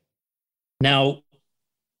 Now,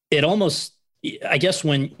 it almost, I guess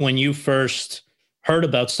when you first heard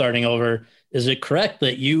about starting over, is it correct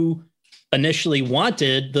that you initially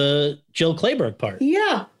wanted the Jill Clayburgh part?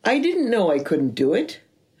 Yeah, I didn't know I couldn't do it.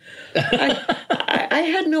 I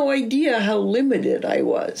had no idea how limited I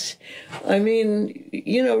was. I mean,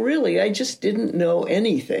 really, I just didn't know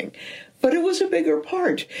anything. But it was a bigger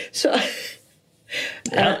part. So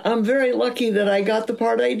I'm very lucky that I got the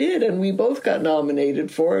part I did, and we both got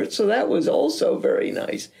nominated for it. So that was also very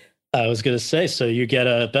nice. I was going to say, so you get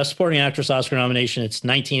a Best Supporting Actress Oscar nomination. It's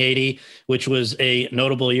 1980, which was a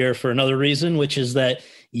notable year for another reason, which is that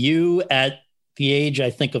you, at the age, I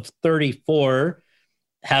think, of 34,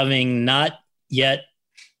 having not yet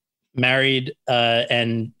married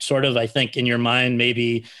and sort of, I think, in your mind,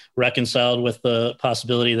 maybe reconciled with the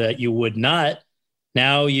possibility that you would not,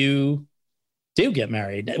 now you do get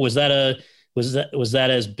married. Was that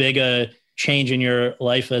as big a change in your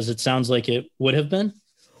life as it sounds like it would have been?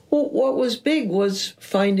 Well, what was big was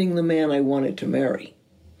finding the man I wanted to marry.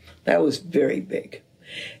 That was very big.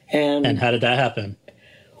 And how did that happen?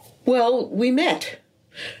 Well, we met.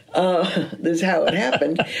 This is how it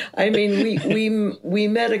happened. I mean, we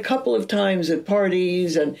met a couple of times at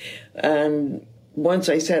parties, and once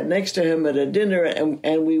I sat next to him at a dinner,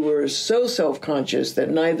 and we were so self-conscious that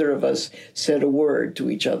neither of us said a word to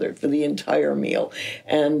each other for the entire meal.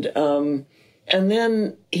 And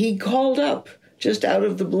then he called up just out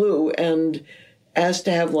of the blue and asked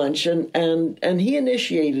to have lunch, and he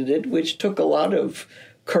initiated it, which took a lot of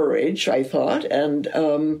courage, I thought,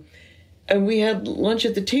 and we had lunch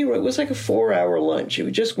at the tea room. It was like a 4-hour lunch. It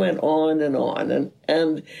just went on,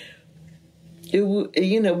 and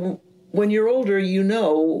it, when you're older,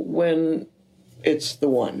 when it's the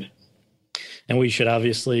one. And we should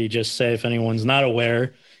obviously just say, if anyone's not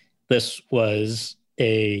aware, this was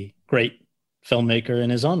a great filmmaker in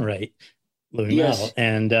his own right. Louis Yes. Malle.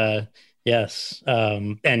 And yes.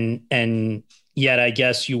 And yet I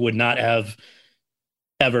guess you would not have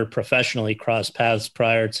ever professionally crossed paths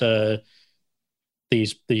prior to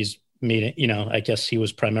these meetings. I guess he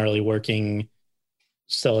was primarily working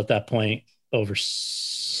still at that point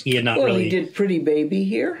he had not really. He did Pretty Baby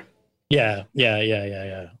here. Yeah.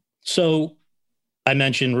 So I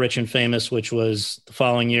mentioned Rich and Famous, which was the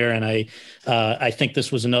following year. And I think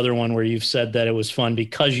this was another one where you've said that it was fun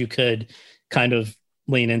because you could kind of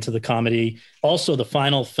lean into the comedy. Also, the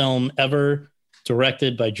final film ever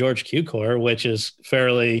directed by George Cukor, which is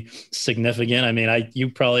fairly significant. I mean, you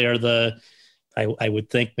probably are I would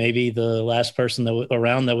think maybe the last person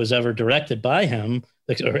that was ever directed by him,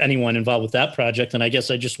 or anyone involved with that project. And I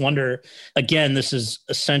guess I just wonder, again, this is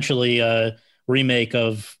essentially a remake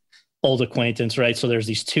of Old Acquaintance, right? So there's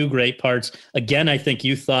these two great parts. Again, I think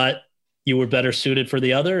you thought you were better suited for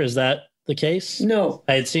the other. Is that the case? No.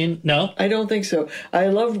 No? I don't think so. I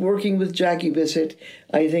loved working with Jackie Bissett.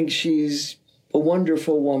 I think she's a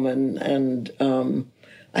wonderful woman, and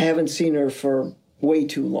I haven't seen her for way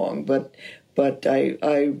too long, but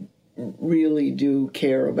I really do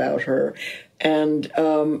care about her, and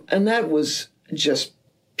that was just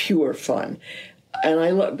pure fun. And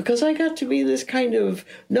I love, because I got to be this kind of,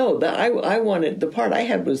 I wanted, the part I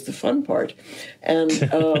had was the fun part, and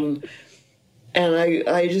and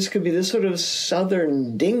I just could be this sort of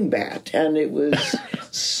Southern dingbat, and it was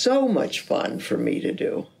so much fun for me to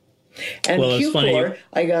do. And Cukor,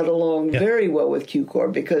 I got along very well with Cukor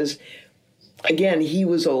because, again, he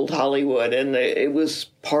was old Hollywood, and it was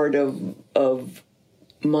part of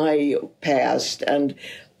my past, and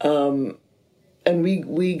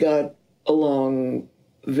we got along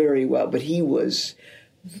very well. But he was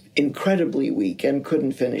incredibly weak and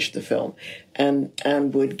couldn't finish the film,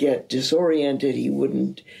 and would get disoriented. He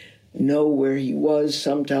wouldn't know where he was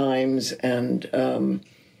sometimes, and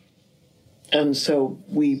so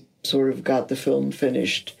we sort of got the film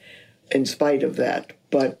finished in spite of that.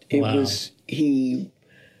 But it was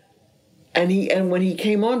and when he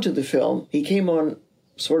came onto the film, he came on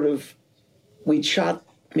sort of, we'd shot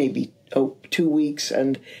maybe 2 weeks,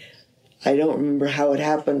 and I don't remember how it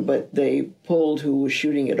happened, but they pulled who was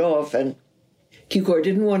shooting it off, and Cukor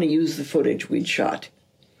didn't want to use the footage we'd shot.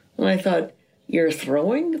 And I thought, you're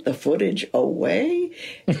throwing the footage away?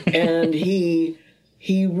 And he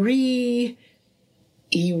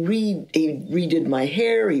redid my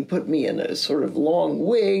hair. He put me in a sort of long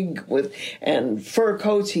wig and fur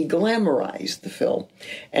coats. He glamorized the film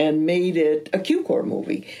and made it a Q-Corps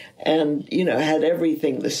movie, and had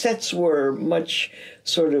everything. The sets were much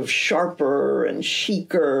sort of sharper and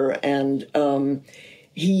chicer, and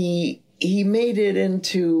he made it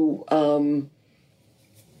into a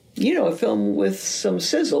film with some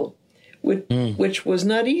sizzle, which was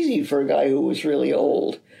not easy for a guy who was really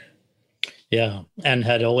old. Yeah, and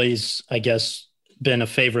had always, I guess, been a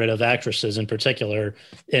favorite of actresses in particular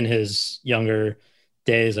in his younger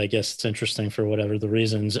days. I guess it's interesting for whatever the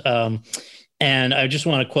reasons. And I just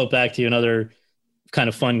want to quote back to you another kind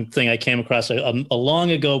of fun thing I came across, a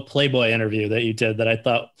long ago Playboy interview that you did that I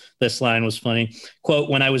thought this line was funny. Quote,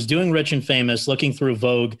 "When I was doing Rich and Famous, looking through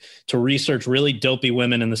Vogue to research really dopey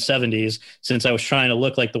women in the 70s, since I was trying to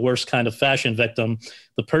look like the worst kind of fashion victim,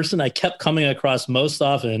 the person I kept coming across most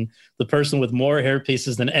often, the person with more hair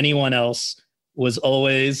pieces than anyone else, was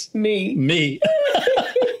always me.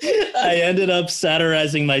 I ended up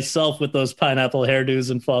satirizing myself with those pineapple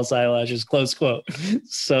hairdos and false eyelashes," close quote.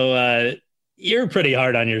 So you're pretty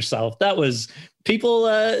hard on yourself. That was people.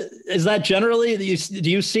 Is that generally, do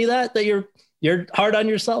you see that you're hard on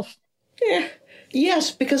yourself? Yeah.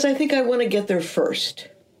 Yes, because I think I want to get there first.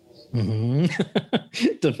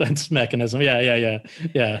 Mm-hmm. Defense mechanism. Yeah.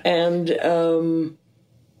 And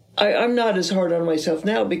I'm not as hard on myself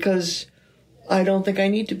now because I don't think I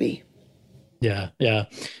need to be. Yeah.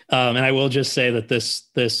 And I will just say that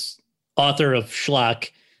this author of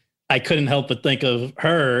Schlock, I couldn't help but think of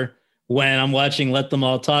her when I'm watching Let Them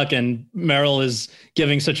All Talk, and Meryl is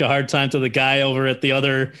giving such a hard time to the guy over at the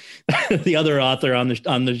other author on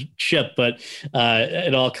the ship. But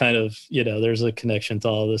it all kind of, there's a connection to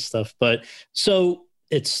all this stuff. But so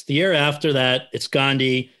it's the year after that, it's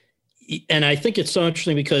Gandhi. And I think it's so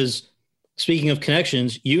interesting because, speaking of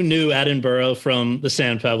connections, you knew Attenborough from the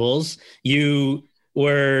Sand Pebbles. You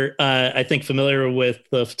were, I think, familiar with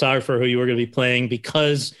the photographer who you were going to be playing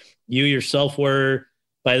because you yourself were,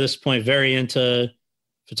 by this point, very into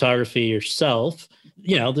photography yourself.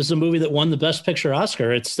 This is a movie that won the Best Picture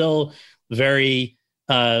Oscar. It's still very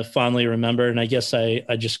fondly remembered. And I guess I'm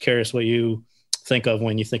just curious what you think of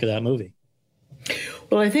when you think of that movie.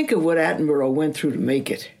 Well, I think of what Attenborough went through to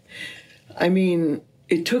make it. I mean,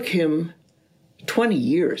 it took him 20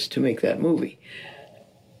 years to make that movie.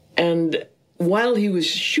 And while he was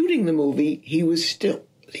shooting the movie, he was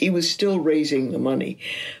still raising the money.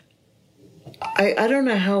 I don't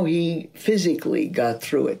know how he physically got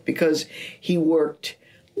through it, because he worked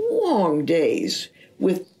long days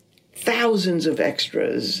with thousands of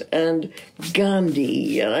extras and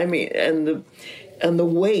Gandhi, and the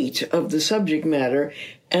weight of the subject matter.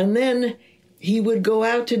 And then he would go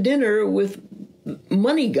out to dinner with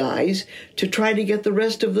money guys to try to get the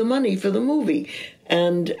rest of the money for the movie.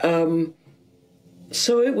 And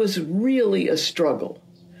so it was really a struggle,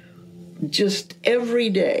 just every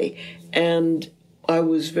day. And I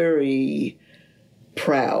was very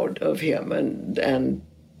proud of him and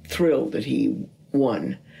thrilled that he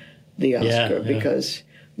won the Oscar, because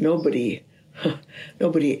nobody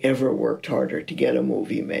ever worked harder to get a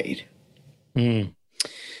movie made. Mm.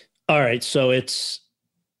 All right, so it's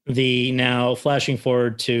now flashing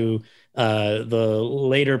forward to the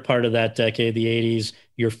later part of that decade, the 80s.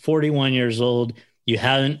 You're 41 years old. You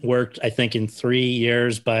hadn't worked, I think, in 3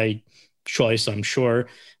 years by choice, I'm sure.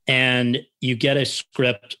 And you get a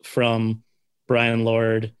script from Brian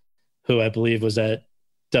Lord, who I believe was at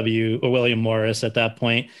William Morris at that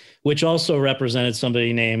point, which also represented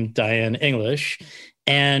somebody named Diane English.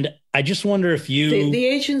 And I just wonder if the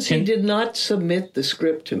agency did not submit the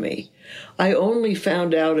script to me. I only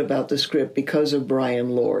found out about the script because of Brian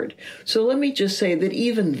Lord. So let me just say that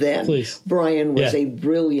even then, Brian was a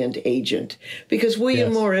brilliant agent, because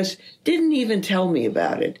William Morris didn't even tell me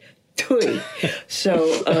about it.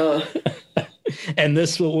 So, and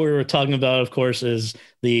this, what we were talking about, of course, is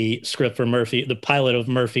the script for Murphy, the pilot of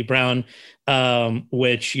Murphy Brown,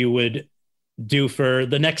 which you would do for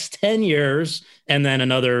the next 10 years and then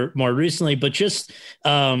another more recently. But just,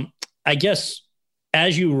 I guess,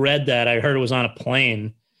 as you read that, I heard it was on a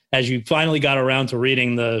plane, as you finally got around to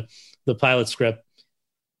reading the pilot script.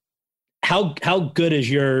 How good is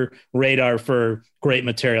your radar for great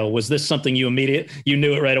material? Was this something you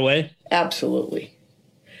knew it right away? Absolutely.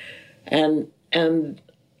 And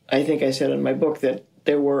I think I said in my book that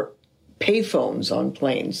there were payphones on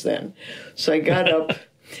planes then. So I got up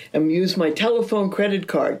and used my telephone credit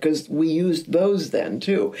card, because we used those then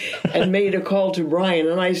too, and made a call to Brian.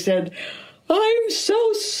 And I said, I'm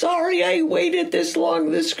so sorry I waited this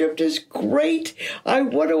long. The script is great.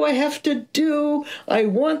 What do I have to do? I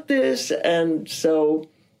want this. And so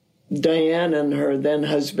Diane and her then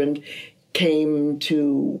husband came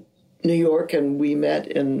to New York, and we met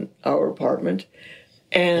in our apartment.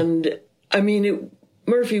 And I mean,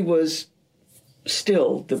 Murphy was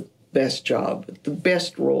still the best job, the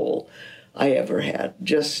best role I ever had.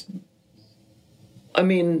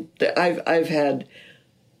 I've had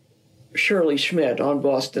Shirley Schmidt on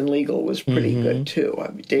Boston Legal was pretty good too. I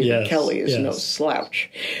mean, David Kelly is no slouch,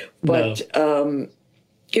 but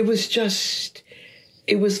it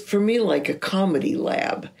was for me like a comedy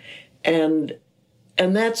lab, and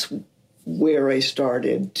that's where I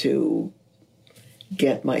started to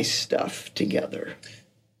get my stuff together.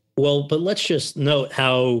 Well, but let's just note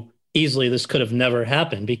how easily this could have never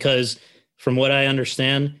happened, because from what I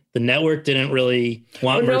understand, the network didn't really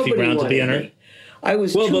want Murphy Brown to be in her. I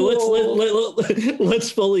was too old.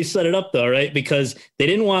 Let's fully set it up though, right? Because they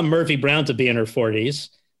didn't want Murphy Brown to be in her 40s,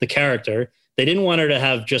 the character. They didn't want her to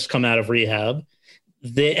have just come out of rehab.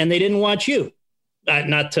 And they didn't want you.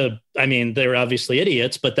 They're obviously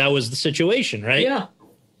idiots, but that was the situation, right? Yeah.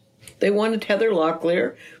 They wanted Heather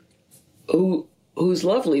Locklear, who's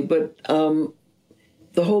lovely, but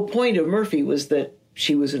the whole point of Murphy was that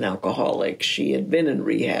she was an alcoholic. She had been in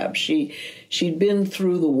rehab. She'd been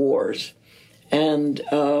through the wars, and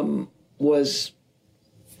was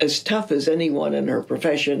as tough as anyone in her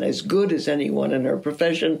profession, as good as anyone in her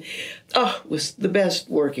profession. Was the best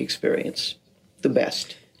work experience, the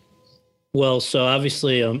best. Well, so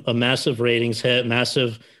obviously a massive ratings hit,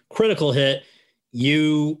 massive critical hit.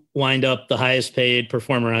 You wind up the highest paid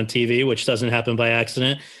performer on TV, which doesn't happen by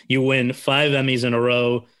accident. You win 5 Emmys in a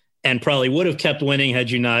row, and probably would have kept winning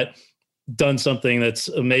had you not done something that's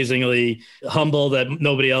amazingly humble that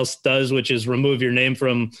nobody else does, which is remove your name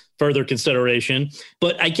from further consideration.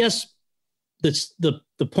 But I guess that's the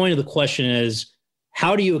point of the question is,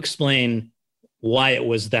 how do you explain why it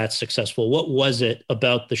was that successful? What was it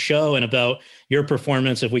about the show and about your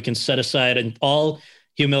performance, if we can set aside in all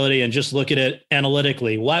humility and just look at it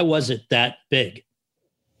analytically? Why was it that big?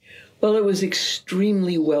 Well, it was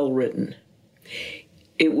extremely well written.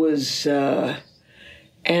 It was, and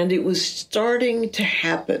it was starting to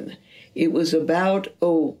happen. It was about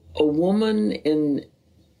a woman in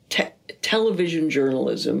television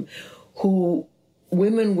journalism who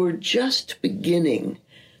women were just beginning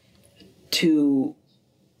to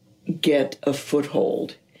get a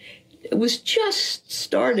foothold. It was just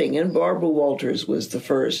starting, and Barbara Walters was the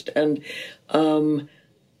first. And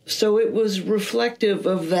so it was reflective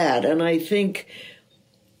of that. And I think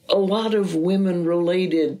a lot of women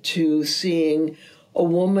related to seeing a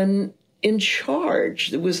woman in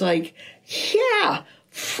charge. It was like, yeah,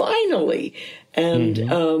 finally.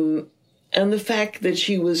 And and the fact that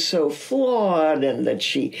she was so flawed, and that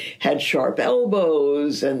she had sharp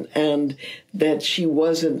elbows, and that she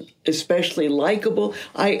wasn't especially likable.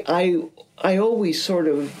 I always sort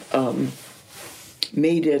of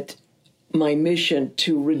made it my mission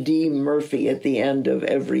to redeem Murphy at the end of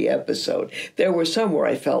every episode. There were some where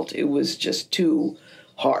I felt it was just too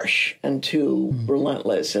harsh and too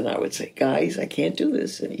relentless, and I would say, guys, I can't do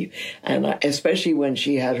this. Especially when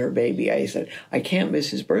she had her baby, I said, I can't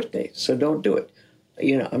miss his birthday, so don't do it.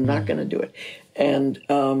 I'm not going to do it. And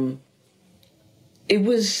it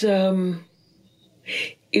was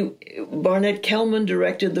Barnett Kellman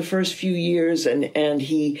directed the first few years, and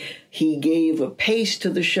he gave a pace to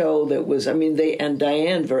the show that was, and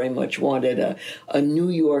Diane very much wanted a New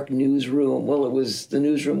York newsroom. Well, the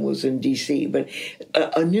newsroom was in D.C., but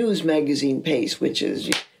a news magazine pace, which is,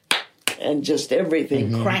 and just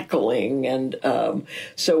everything crackling. And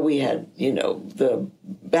so we had, the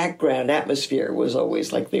background atmosphere was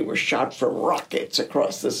always like they were shot from rockets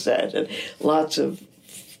across the set, and lots of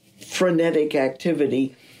frenetic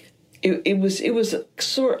activity. It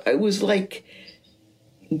was like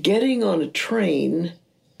getting on a train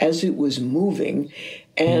as it was moving,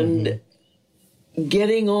 and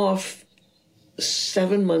getting off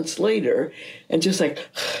 7 months later, and just like,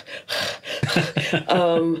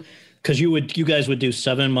 because you guys would do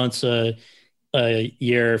 7 months a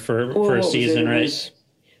year for a season, right?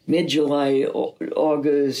 Mid-July,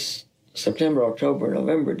 August, September, October,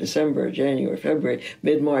 November, December, January, February,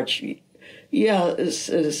 mid-March. Yeah, it's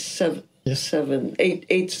 8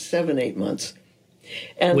 months.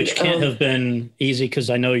 And, which can't have been easy, because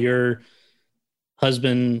I know your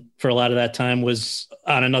husband for a lot of that time was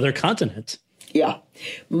on another continent. Yeah.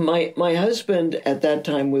 My husband at that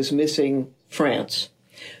time was missing France.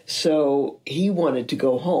 So he wanted to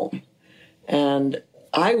go home. And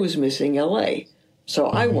I was missing LA. So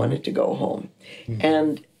I wanted to go home.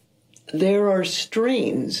 And there are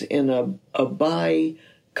strains in a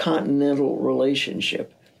bi-continental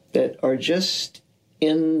relationship that are just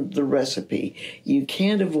in the recipe. You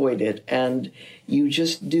can't avoid it, and you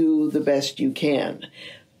just do the best you can.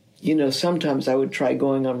 You know, sometimes I would try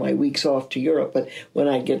going on my weeks off to Europe, but when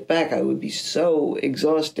I get back, I would be so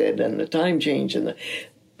exhausted, and the time change,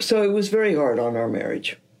 so it was very hard on our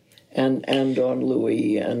marriage, and on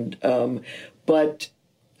Louis, but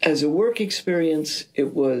as a work experience,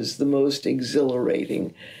 it was the most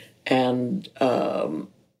exhilarating, and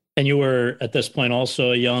you were at this point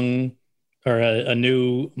also a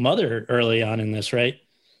new mother early on in this, right?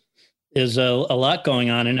 There's a lot going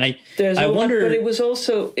on, and I wonder. But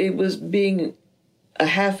it was being a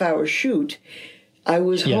half-hour shoot. I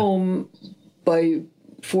was home by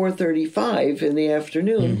 4:35 in the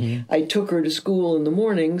afternoon. I took her to school in the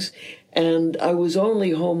mornings, and I was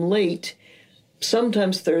only home late,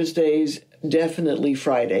 sometimes Thursdays, definitely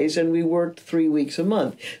Fridays, and we worked 3 weeks a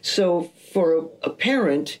month. So for a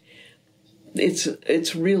parent,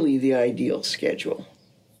 it's really the ideal schedule.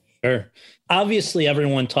 Sure. Obviously,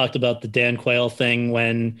 everyone talked about the Dan Quayle thing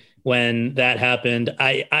when that happened.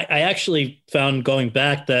 I actually found, going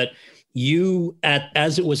back, that you,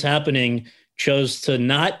 as it was happening, chose to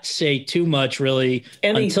not say too much really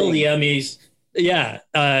until the Emmys. Yeah,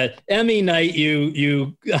 Emmy night,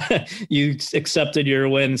 you you accepted your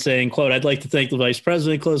win, saying, quote, "I'd like to thank the vice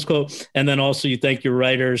president," close quote, and then also you thank your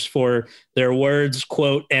writers for their words,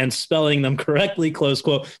 quote, and spelling them correctly, close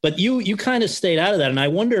quote. But you kind of stayed out of that, and I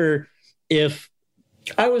wonder if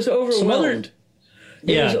I was overwhelmed.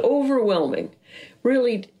 It was overwhelming.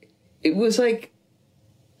 Really, it was like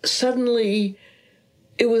suddenly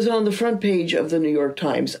it was on the front page of the New York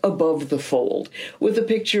Times, above the fold, with a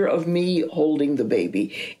picture of me holding the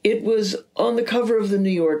baby. It was on the cover of the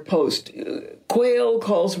New York Post. Quayle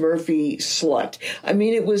calls Murphy slut. I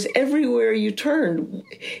mean, it was everywhere you turned.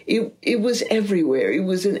 It was everywhere. It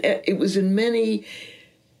was in many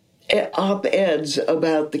op-eds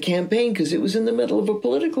about the campaign, because it was in the middle of a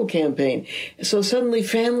political campaign. So suddenly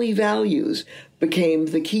family values became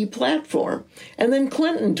the key platform. And then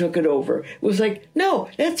Clinton took it over. It was like, no,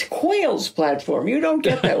 that's Quayle's platform. You don't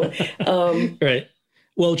get that one. Right.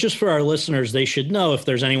 Well, just for our listeners, they should know, if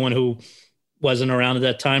there's anyone who wasn't around at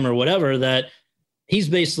that time or whatever, that he's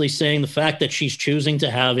basically saying the fact that she's choosing to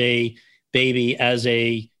have a baby as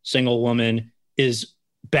a single woman is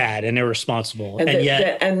bad and irresponsible.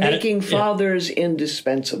 And making fathers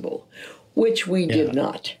indispensable, which we did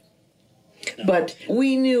not. But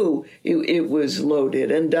we knew it was loaded,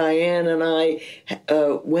 and Diane and I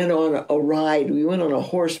went on a ride. We went on a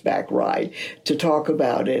horseback ride to talk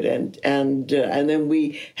about it, and then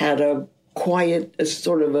we had a quiet,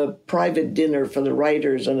 sort of a private dinner for the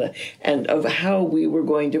writers, and of how we were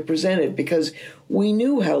going to present it, because we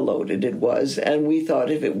knew how loaded it was, and we thought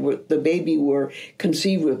if the baby were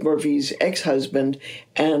conceived with Murphy's ex-husband,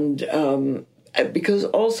 and because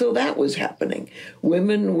also that was happening.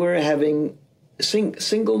 Women were having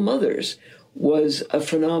single mothers was a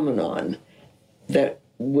phenomenon that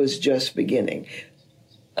was just beginning.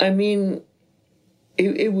 I mean,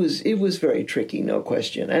 it was very tricky, no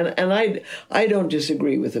question. And I don't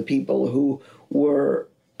disagree with the people who were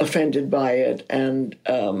offended by it, and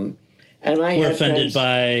I were had offended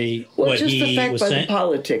by what just he the fact was by saying? The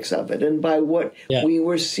politics of it, and by what we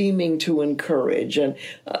were seeming to encourage. And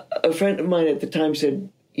a friend of mine at the time said,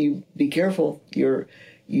 "You be careful. You're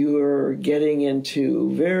getting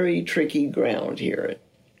into very tricky ground here,"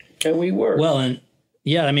 and we were. Well, and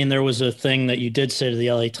yeah, I mean, there was a thing that you did say to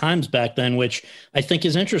the LA Times back then, which I think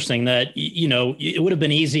is interesting. That it would have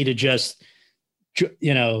been easy to just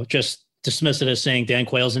dismiss it as saying Dan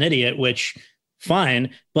Quayle's an idiot, which. Fine,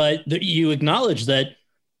 but you acknowledge that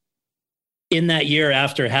in that year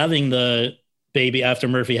after having the baby, after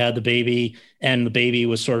Murphy had the baby, and the baby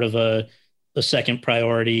was sort of a second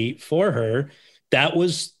priority for her, that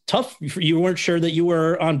was tough. You weren't sure that you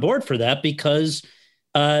were on board for that because,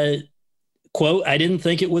 quote, "I didn't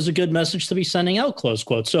think it was a good message to be sending out," close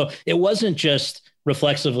quote. So it wasn't just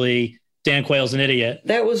reflexively, Dan Quayle's an idiot.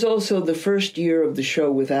 That was also the first year of the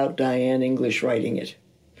show without Diane English writing it.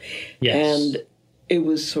 Yes. And it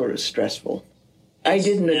was sort of stressful. I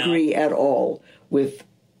didn't agree at all with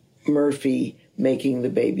Murphy making the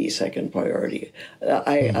baby second priority.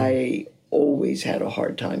 I always had a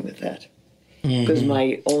hard time with that, because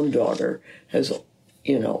my own daughter has,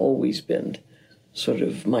 always been sort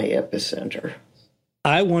of my epicenter.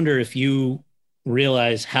 I wonder if you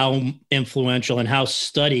realize how influential and how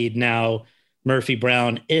studied now Murphy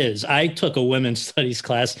Brown is. I took a women's studies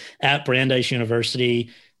class at Brandeis University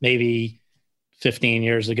maybe 15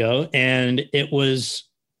 years ago. And it was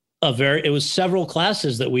several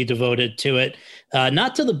classes that we devoted to it,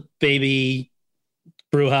 not to the baby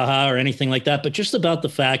brouhaha or anything like that, but just about the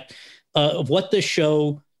fact of what this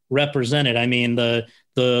show represented. I mean, the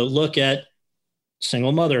look at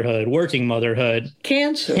single motherhood, working motherhood,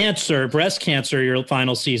 cancer, breast cancer, your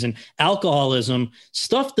final season, alcoholism,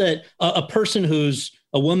 stuff that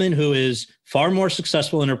a woman who is far more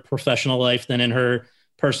successful in her professional life than in her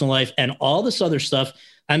personal life, and all this other stuff.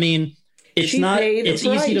 I mean, it's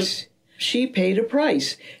easy to. She paid a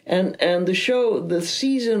price, and the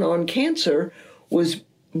season on cancer was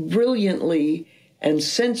brilliantly and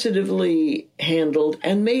sensitively handled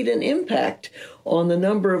and made an impact on the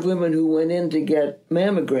number of women who went in to get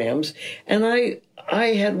mammograms. And I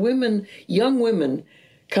had young women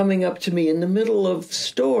coming up to me in the middle of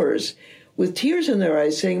stores with tears in their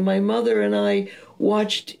eyes saying, my mother and I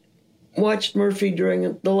watched Murphy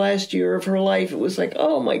during the last year of her life. It was like,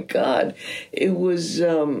 oh my God. It was,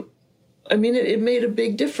 it made a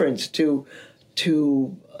big difference to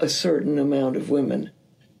a certain amount of women.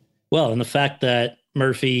 Well, and the fact that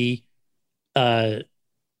Murphy, I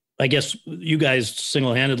guess you guys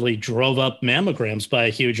single-handedly drove up mammograms by a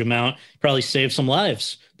huge amount, probably saved some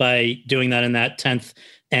lives by doing that in that 10th,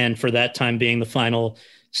 and for that time being the final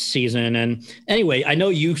season. And anyway, I know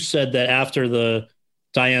you said that after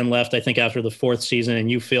Diane left, I think after the 4th season, and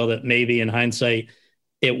you feel that maybe in hindsight,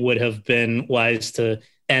 it would have been wise to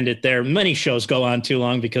end it there. Many shows go on too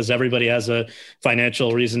long because everybody has a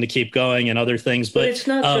financial reason to keep going and other things. But it's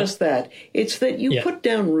not just that. It's that you put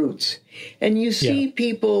down roots and you see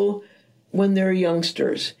people when they're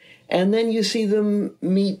youngsters, and then you see them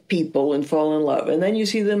meet people and fall in love, and then you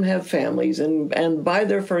see them have families and buy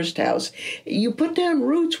their first house. You put down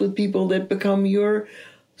roots with people that become your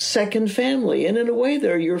second family, and in a way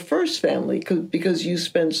they're your first family because you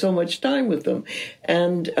spend so much time with them.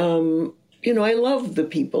 And I love the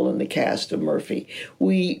people in the cast of Murphy.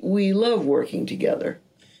 We love working together.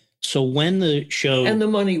 So when the show... And the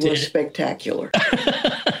money was spectacular.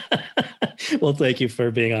 Well, thank you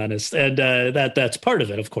for being honest. And that's part of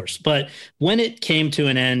it, of course. But when it came to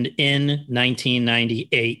an end in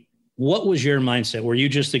 1998, what was your mindset? Were you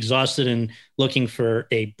just exhausted and looking for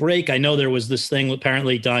a break? I know there was this thing,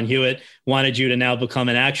 apparently Don Hewitt wanted you to now become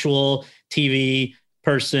an actual TV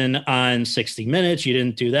person on 60 Minutes. You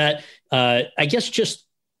didn't do that. I guess just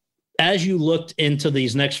as you looked into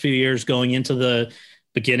these next few years going into the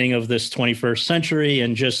beginning of this 21st century,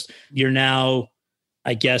 and just you're now,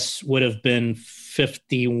 I guess, would have been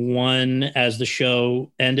 51 as the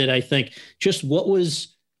show ended, I think. Just what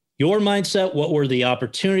was your mindset? What were the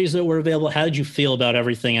opportunities that were available? How did you feel about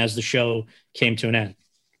everything as the show came to an end?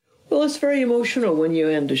 Well, it's very emotional when you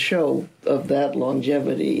end a show of that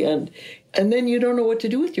longevity, and then you don't know what to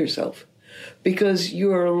do with yourself, because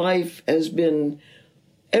your life has been,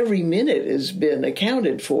 every minute has been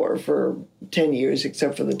accounted for 10 years,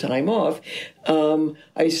 except for the time off.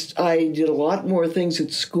 I did a lot more things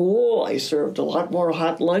at school. I served a lot more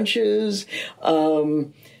hot lunches.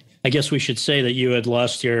 I guess we should say that you had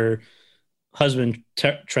lost your husband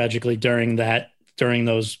tragically during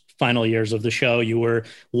those final years of the show. You were,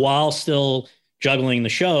 while still juggling the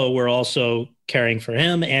show, were also caring for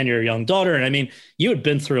him and your young daughter. And I mean, you had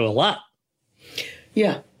been through a lot.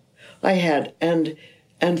 Yeah, I had. And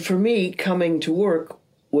for me, coming to work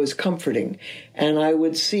was comforting. And I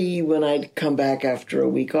would see when I'd come back after a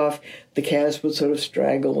week off, the cast would sort of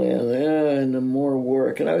straggle in, and more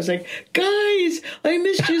work. And I was like, guys, I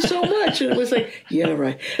missed you so much. And it was like, yeah,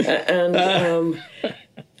 right. And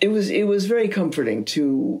it was very comforting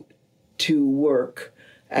to work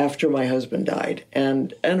after my husband died.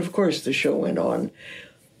 And of course, the show went on.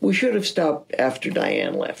 We should have stopped after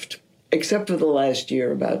Diane left, except for the last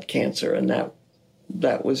year about cancer, and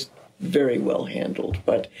that was very well handled.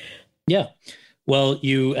 But yeah, well,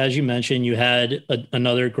 as you mentioned, you had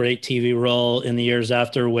another great TV role in the years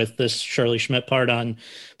after with this Shirley Schmidt part on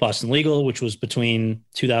Boston Legal, which was between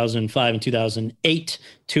 2005 and 2008.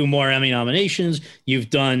 2 more Emmy nominations. You've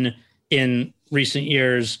done in recent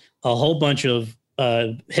years a whole bunch of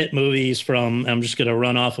hit movies from, I'm just going to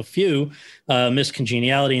run off a few, Miss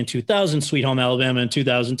Congeniality in 2000, Sweet Home Alabama in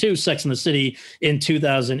 2002, Sex and the City in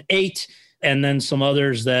 2008, and then some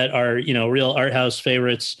others that are, real art house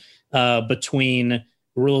favorites between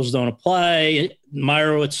Rules Don't Apply,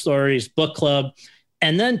 Meyerowitz Stories, Book Club.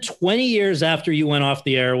 And then 20 years after you went off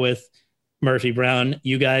the air with Murphy Brown,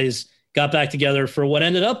 you guys got back together for what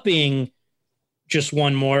ended up being just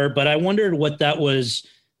one more. But I wondered what that was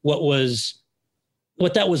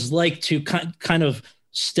like to kind of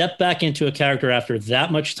step back into a character after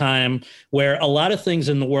that much time, where a lot of things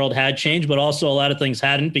in the world had changed, but also a lot of things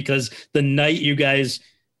hadn't, because the night you guys,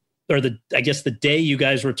 or I guess the day you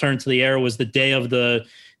guys returned to the air was the day of the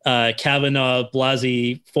Kavanaugh,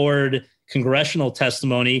 Blasey, Ford congressional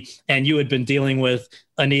testimony, and you had been dealing with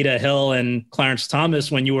Anita Hill and Clarence Thomas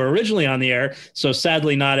when you were originally on the air. So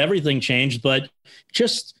sadly, not everything changed, but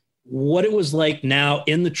just what it was like now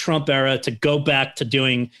in the Trump era to go back to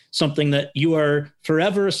doing something that you are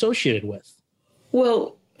forever associated with.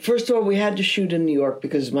 Well, first of all, we had to shoot in New York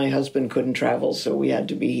because my husband couldn't travel, so we had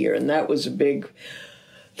to be here. And that was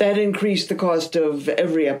that increased the cost of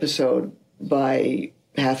every episode by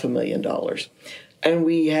 $500,000. And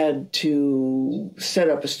we had to set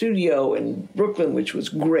up a studio in Brooklyn, which was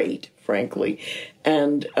great, frankly,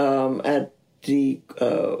 and at the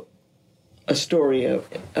Astoria.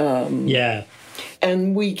 Yeah.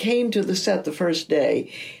 And we came to the set the first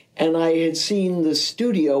day, and I had seen the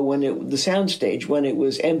studio the soundstage when it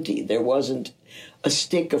was empty. There wasn't a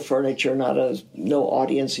stick of furniture, no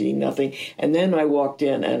audience seating, nothing. And then I walked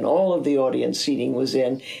in, and all of the audience seating was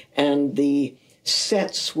in, and the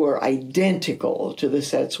sets were identical to the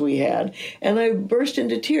sets we had. And I burst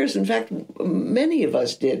into tears. In fact, many of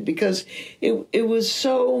us did, because it was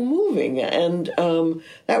so moving. And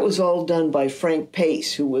that was all done by Frank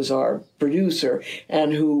Pace, who was our producer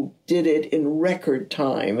and who did it in record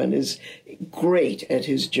time and is great at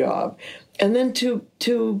his job. And then to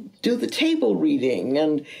do the table reading,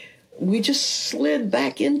 and we just slid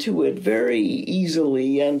back into it very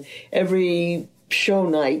easily. And every show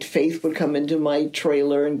night, Faith would come into my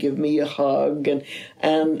trailer and give me a hug, and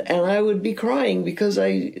I would be crying because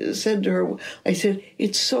I said to her,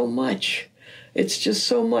 it's so much. It's just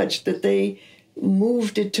so much that they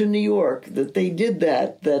moved it to New York, that they did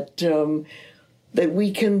that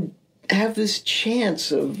we can have this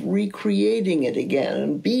chance of recreating it again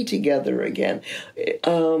and be together again.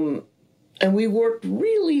 And we worked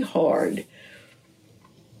really hard.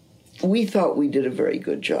 We thought we did a very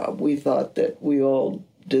good job. We thought that we all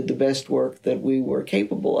did the best work that we were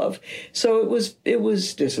capable of. So it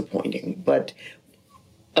was disappointing. But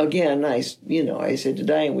again, I said to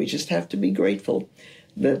Diane, we just have to be grateful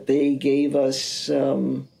that they gave us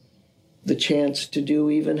the chance to do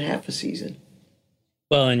even half a season.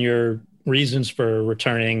 Well, and your reasons for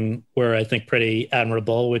returning were, I think, pretty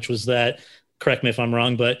admirable, which was that, correct me if I'm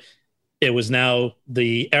wrong, but it was now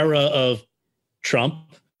the era of Trump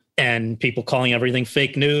and people calling everything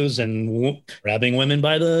fake news and grabbing women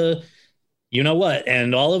by the you-know-what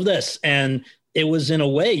and all of this. And it was, in a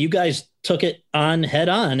way, you guys took it on head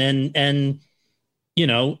on. And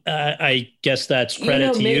I guess that's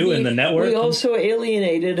credit to you and the network. We also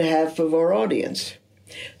alienated half of our audience.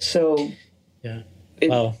 So yeah,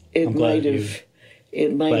 it might have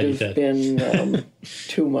been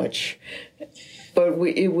too much. But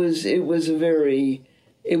it was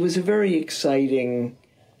a very exciting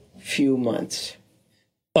few months.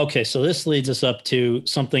 Okay, so this leads us up to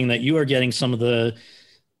something that you are getting some of the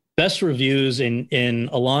best reviews in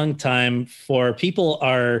a long time for. People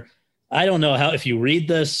are, I don't know how, if you read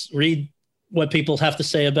what people have to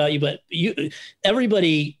say about you, but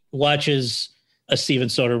everybody watches a Steven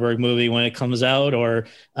Soderbergh movie when it comes out, or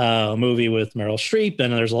a movie with Meryl Streep,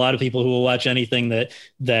 and there's a lot of people who will watch anything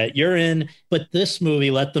that you're in. But this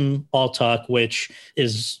movie, Let Them All Talk, which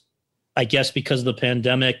is, I guess, because of the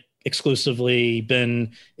pandemic, exclusively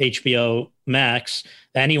been HBO Max.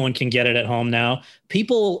 Anyone can get it at home now.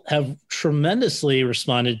 People have tremendously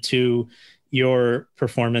responded to your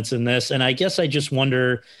performance in this. And I guess I just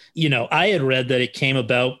wonder, I had read that it came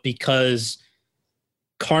about because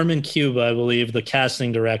Carmen Cuba, I believe, the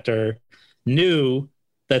casting director, knew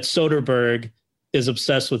that Soderbergh is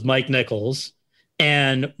obsessed with Mike Nichols,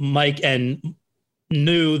 and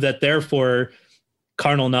knew that therefore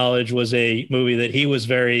Carnal Knowledge was a movie that he was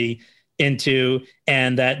very into,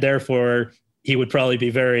 and that therefore he would probably be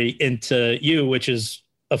very into you, which is,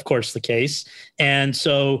 of course, the case. And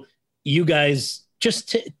so you guys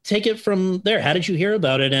just take it from there. How did you hear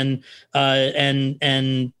about it? And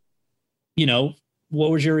what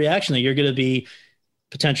was your reaction that you're going to be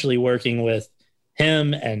potentially working with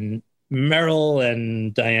him and Meryl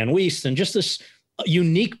and Diane Wiest, and just this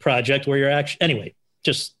unique project where you're actually, anyway,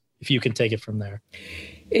 just if you can take it from there.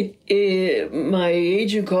 My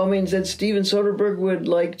agent called me and said Steven Soderbergh would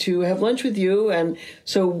like to have lunch with you. And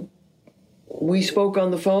so we spoke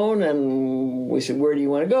on the phone, and we said, where do you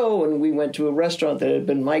want to go? And we went to a restaurant that had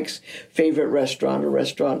been Mike's favorite restaurant, a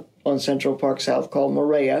restaurant on Central Park South called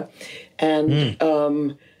Maria. And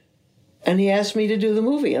he asked me to do the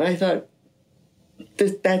movie. And I thought,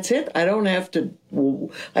 that's it. I don't have to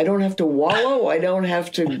wallow. I don't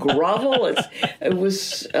have to grovel. It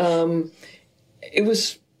was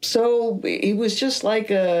so. He was just like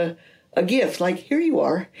a gift. Like, here you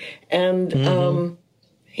are, and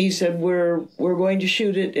he said, we're going to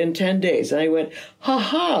shoot it in 10 days. And I went, ha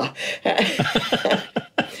ha.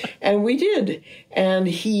 And we did. And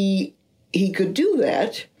he could do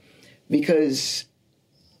that because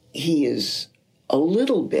he is a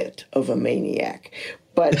little bit of a maniac,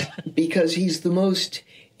 but because he's the most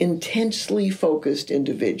intensely focused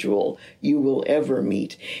individual you will ever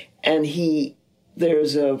meet. And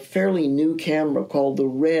there's a fairly new camera called the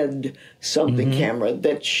Red something camera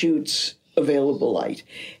that shoots available light.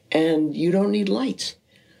 And you don't need lights.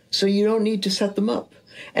 So you don't need to set them up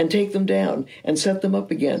and take them down and set them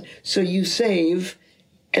up again. So you save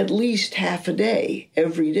at least half a day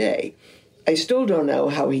every day. I still don't know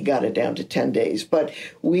how he got it down to 10 days, but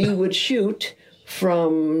we would shoot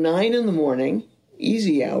from 9 in the morning,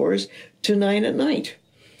 easy hours, to 9 at night.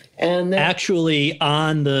 And then, actually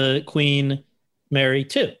on the Queen Mary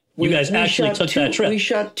 2. You guys actually took that trip. We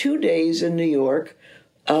shot 2 days in New York.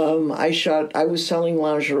 I was selling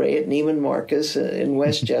lingerie at Neiman Marcus in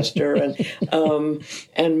Westchester, and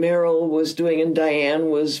Meryl was doing, and Diane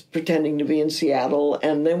was pretending to be in Seattle,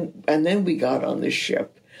 and then we got on this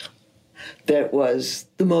ship that was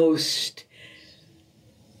the most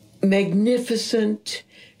magnificent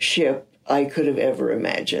ship I could have ever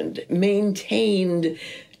imagined. Maintained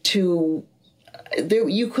to there,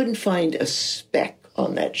 you couldn't find a speck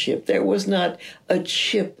on that ship. There was not a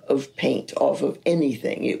chip of paint off of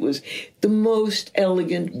anything. It was the most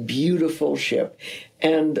elegant, beautiful ship.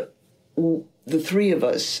 And the three of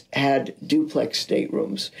us had duplex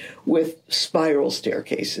staterooms with spiral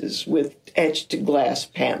staircases, with etched glass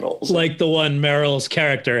panels. Like the one Meryl's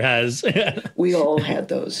character has. We all had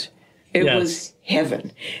those. It was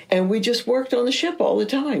heaven. And we just worked on the ship all the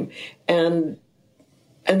time. And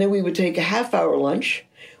then we would take a half-hour lunch.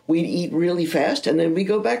 We'd eat really fast, and then we'd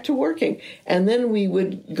go back to working. And then we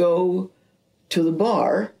would go to the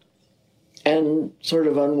bar and sort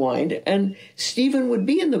of unwind. And Stephen would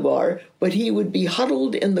be in the bar, but he would be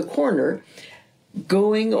huddled in the corner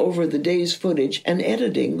going over the day's footage and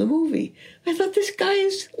editing the movie. I thought, this guy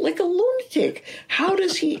is like a lunatic. How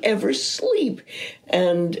does he ever sleep?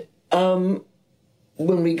 And when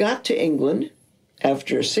we got to England,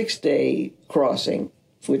 after a 6-day crossing,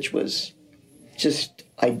 which was just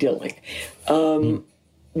idyllic,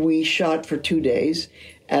 we shot for 2 days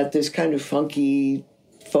at this kind of funky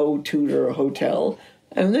faux Tudor hotel,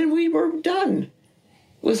 and then we were done. It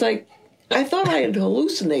was like, I thought I had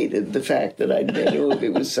hallucinated the fact that I'd been to a movie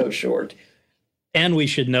was so short. And we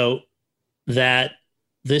should note that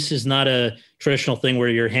this is not a traditional thing where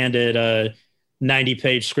you're handed a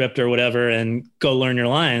 90-page script or whatever and go learn your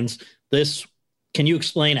lines. Can you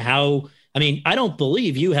explain how, I mean, I don't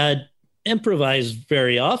believe you had improvised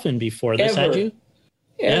very often before this, had you?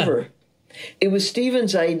 Ever. Yeah. It was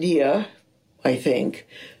Stephen's idea, I think,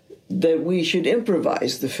 that we should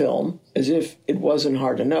improvise the film, as if it wasn't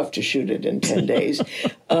hard enough to shoot it in 10 days.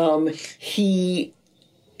 He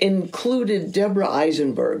included Deborah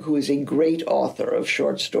Eisenberg, who is a great author of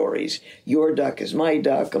short stories, Your Duck is My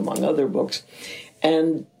Duck, among other books.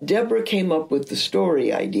 And Deborah came up with the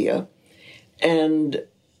story idea, and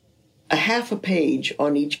a half a page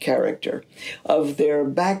on each character of their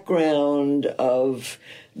background,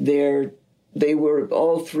 they were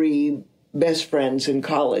all three best friends in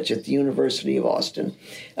college at the University of Austin,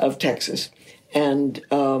 of Texas. And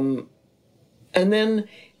then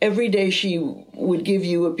every day she would give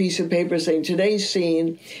you a piece of paper saying, today's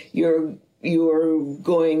scene, you're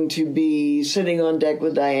going to be sitting on deck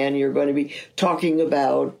with Diane, you're going to be talking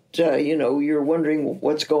about, you're wondering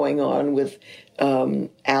what's going on with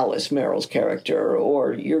Alice, Meryl's character,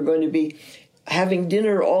 or you're going to be having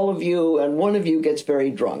dinner, all of you, and one of you gets very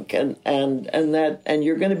drunk, and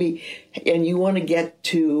you're going to be, and you want to get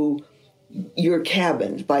to your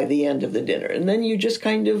cabin by the end of the dinner, and then you just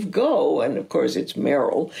kind of go, and of course it's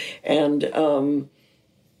Meryl, and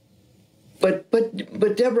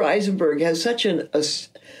but Deborah Eisenberg has such a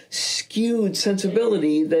skewed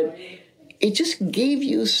sensibility that it just gave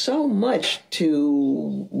you so much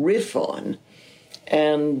to riff on,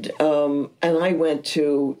 and I went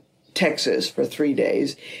to Texas for 3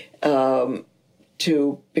 days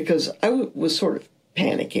because I was sort of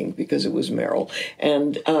panicking because it was Meryl.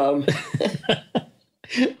 And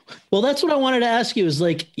well, that's what I wanted to ask you is,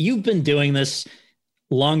 like, you've been doing this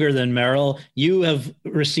longer than Meryl. You have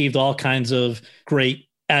received all kinds of great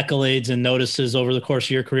accolades and notices over the course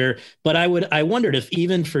of your career. But I wondered if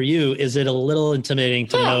even for you, is it a little intimidating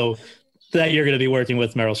to know that you're going to be working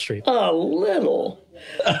with Meryl Streep? A little.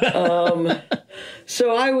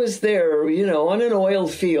 So I was there, on an oil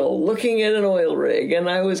field, looking at an oil rig, and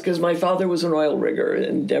because my father was an oil rigger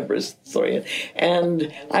in Deborah's story,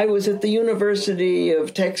 and I was at the University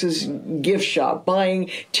of Texas gift shop buying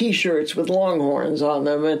T-shirts with Longhorns on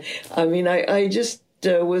them, and I just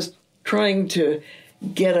was trying to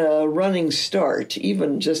get a running start.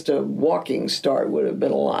 Even just a walking start would have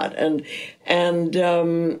been a lot, and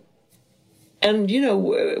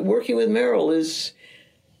working with Meryl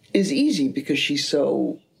is easy because she's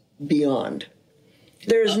so beyond.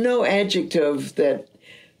 There's no adjective that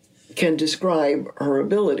can describe her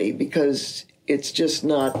ability because it's just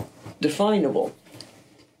not definable.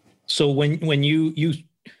 So when you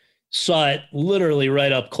saw it literally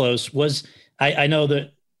right up close, I know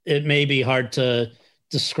that it may be hard to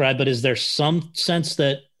describe, but is there some sense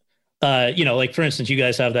that, like for instance, you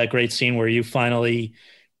guys have that great scene where you finally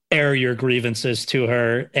air your grievances to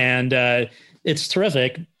her, and it's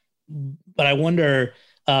terrific. But I wonder,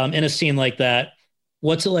 in a scene like that,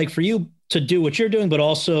 what's it like for you to do what you're doing, but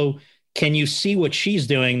also can you see what she's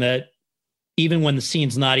doing that even when the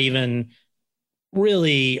scene's not even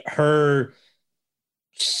really her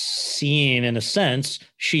scene in a sense,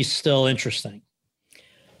 she's still interesting?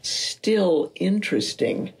 Still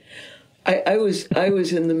interesting. I was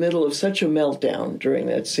in the middle of such a meltdown during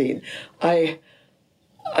that scene. I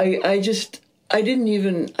didn't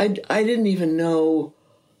even know.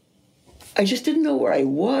 I just didn't know where I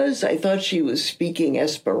was. I thought she was speaking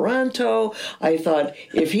Esperanto. I thought,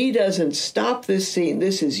 if he doesn't stop this scene,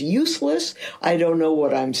 this is useless. I don't know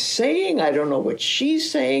what I'm saying. I don't know what she's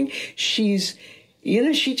saying. She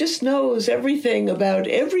just knows everything about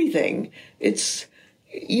everything.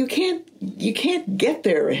 You can't get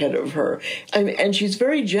there ahead of her. And she's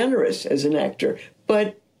very generous as an actor.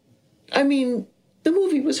 But, the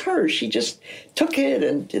movie was hers. She just took it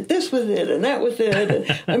and did this with it and that with it.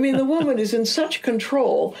 And, the woman is in such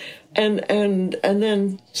control. And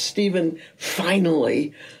then Stephen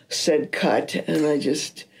finally said cut, and I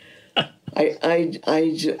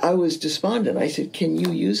was despondent. I said, "Can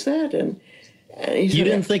you use that?" And he said, you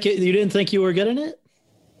didn't think you were good in it?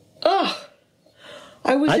 Oh,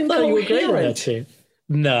 I was incoherent. Thought you were great in that scene.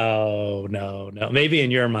 No. Maybe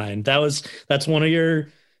in your mind, that's one of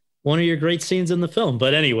your great scenes in the film.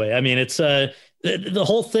 But anyway, it's the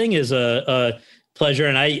whole thing is a pleasure.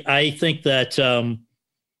 And I think that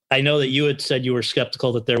I know that you had said you were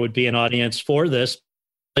skeptical that there would be an audience for this,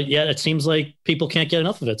 but yet it seems like people can't get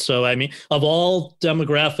enough of it. So, of all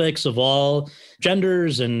demographics, of all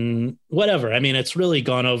genders and whatever, it's really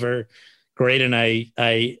gone over great. And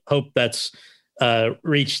I hope that's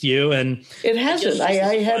reached you. And it hasn't.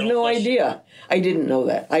 I had no idea. I didn't know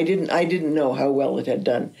that. I didn't know how well it had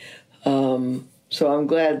done. So I'm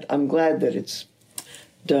glad that it's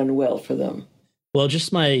done well for them. Well,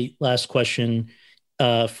 just my last question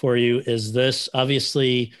for you is this.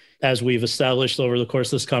 Obviously, as we've established over the course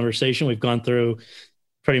of this conversation, we've gone through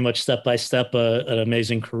pretty much step by step an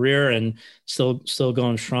amazing career and still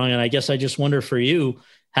going strong. And I guess I just wonder for you,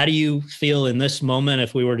 how do you feel in this moment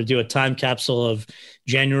if we were to do a time capsule of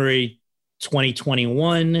January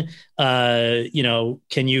 2021? How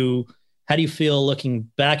do you feel looking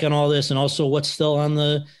back on all this, and also what's still on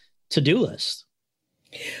the to-do list?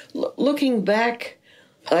 Looking back,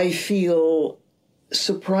 I feel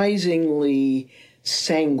surprisingly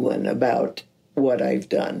sanguine about what I've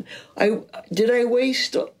done. Did I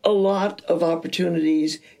waste a lot of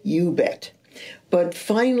opportunities? You bet. But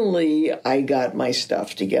finally, I got my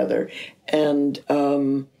stuff together, and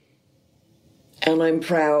I'm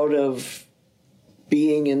proud of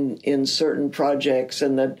being in certain projects,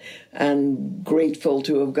 and grateful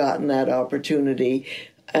to have gotten that opportunity.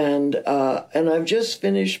 And I've just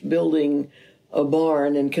finished building a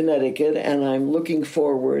barn in Connecticut, and I'm looking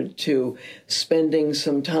forward to spending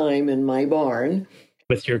some time in my barn.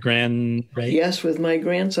 With your right? Yes, with my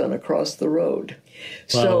grandson across the road.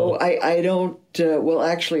 Wow. So I don't,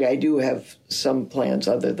 actually I do have some plans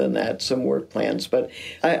other than that, some work plans, but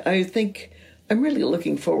I think I'm really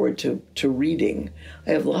looking forward to reading.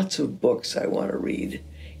 I have lots of books I want to read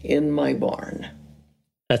in my barn.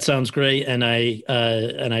 That sounds great, and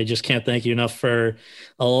I just can't thank you enough for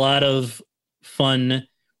a lot of fun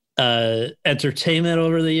entertainment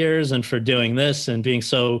over the years, and for doing this and being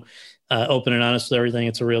so open and honest with everything.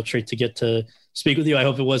 It's a real treat to get to speak with you. I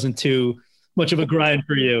hope it wasn't too much of a grind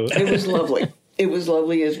for you. It was lovely. It was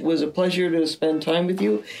lovely. It was a pleasure to spend time with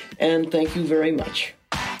you, and thank you very much.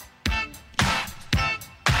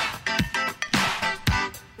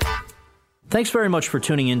 Thanks very much for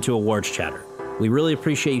tuning in to Awards Chatter. We really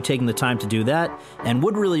appreciate you taking the time to do that, and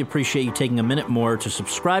would really appreciate you taking a minute more to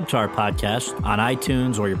subscribe to our podcast on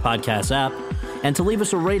iTunes or your podcast app, and to leave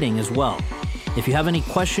us a rating as well. If you have any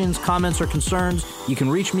questions, comments, or concerns, you can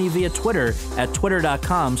reach me via Twitter at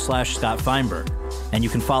twitter.com/Scott Feinberg. And you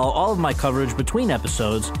can follow all of my coverage between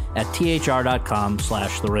episodes at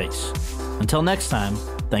thr.com/The Race. Until next time,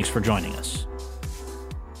 thanks for joining us.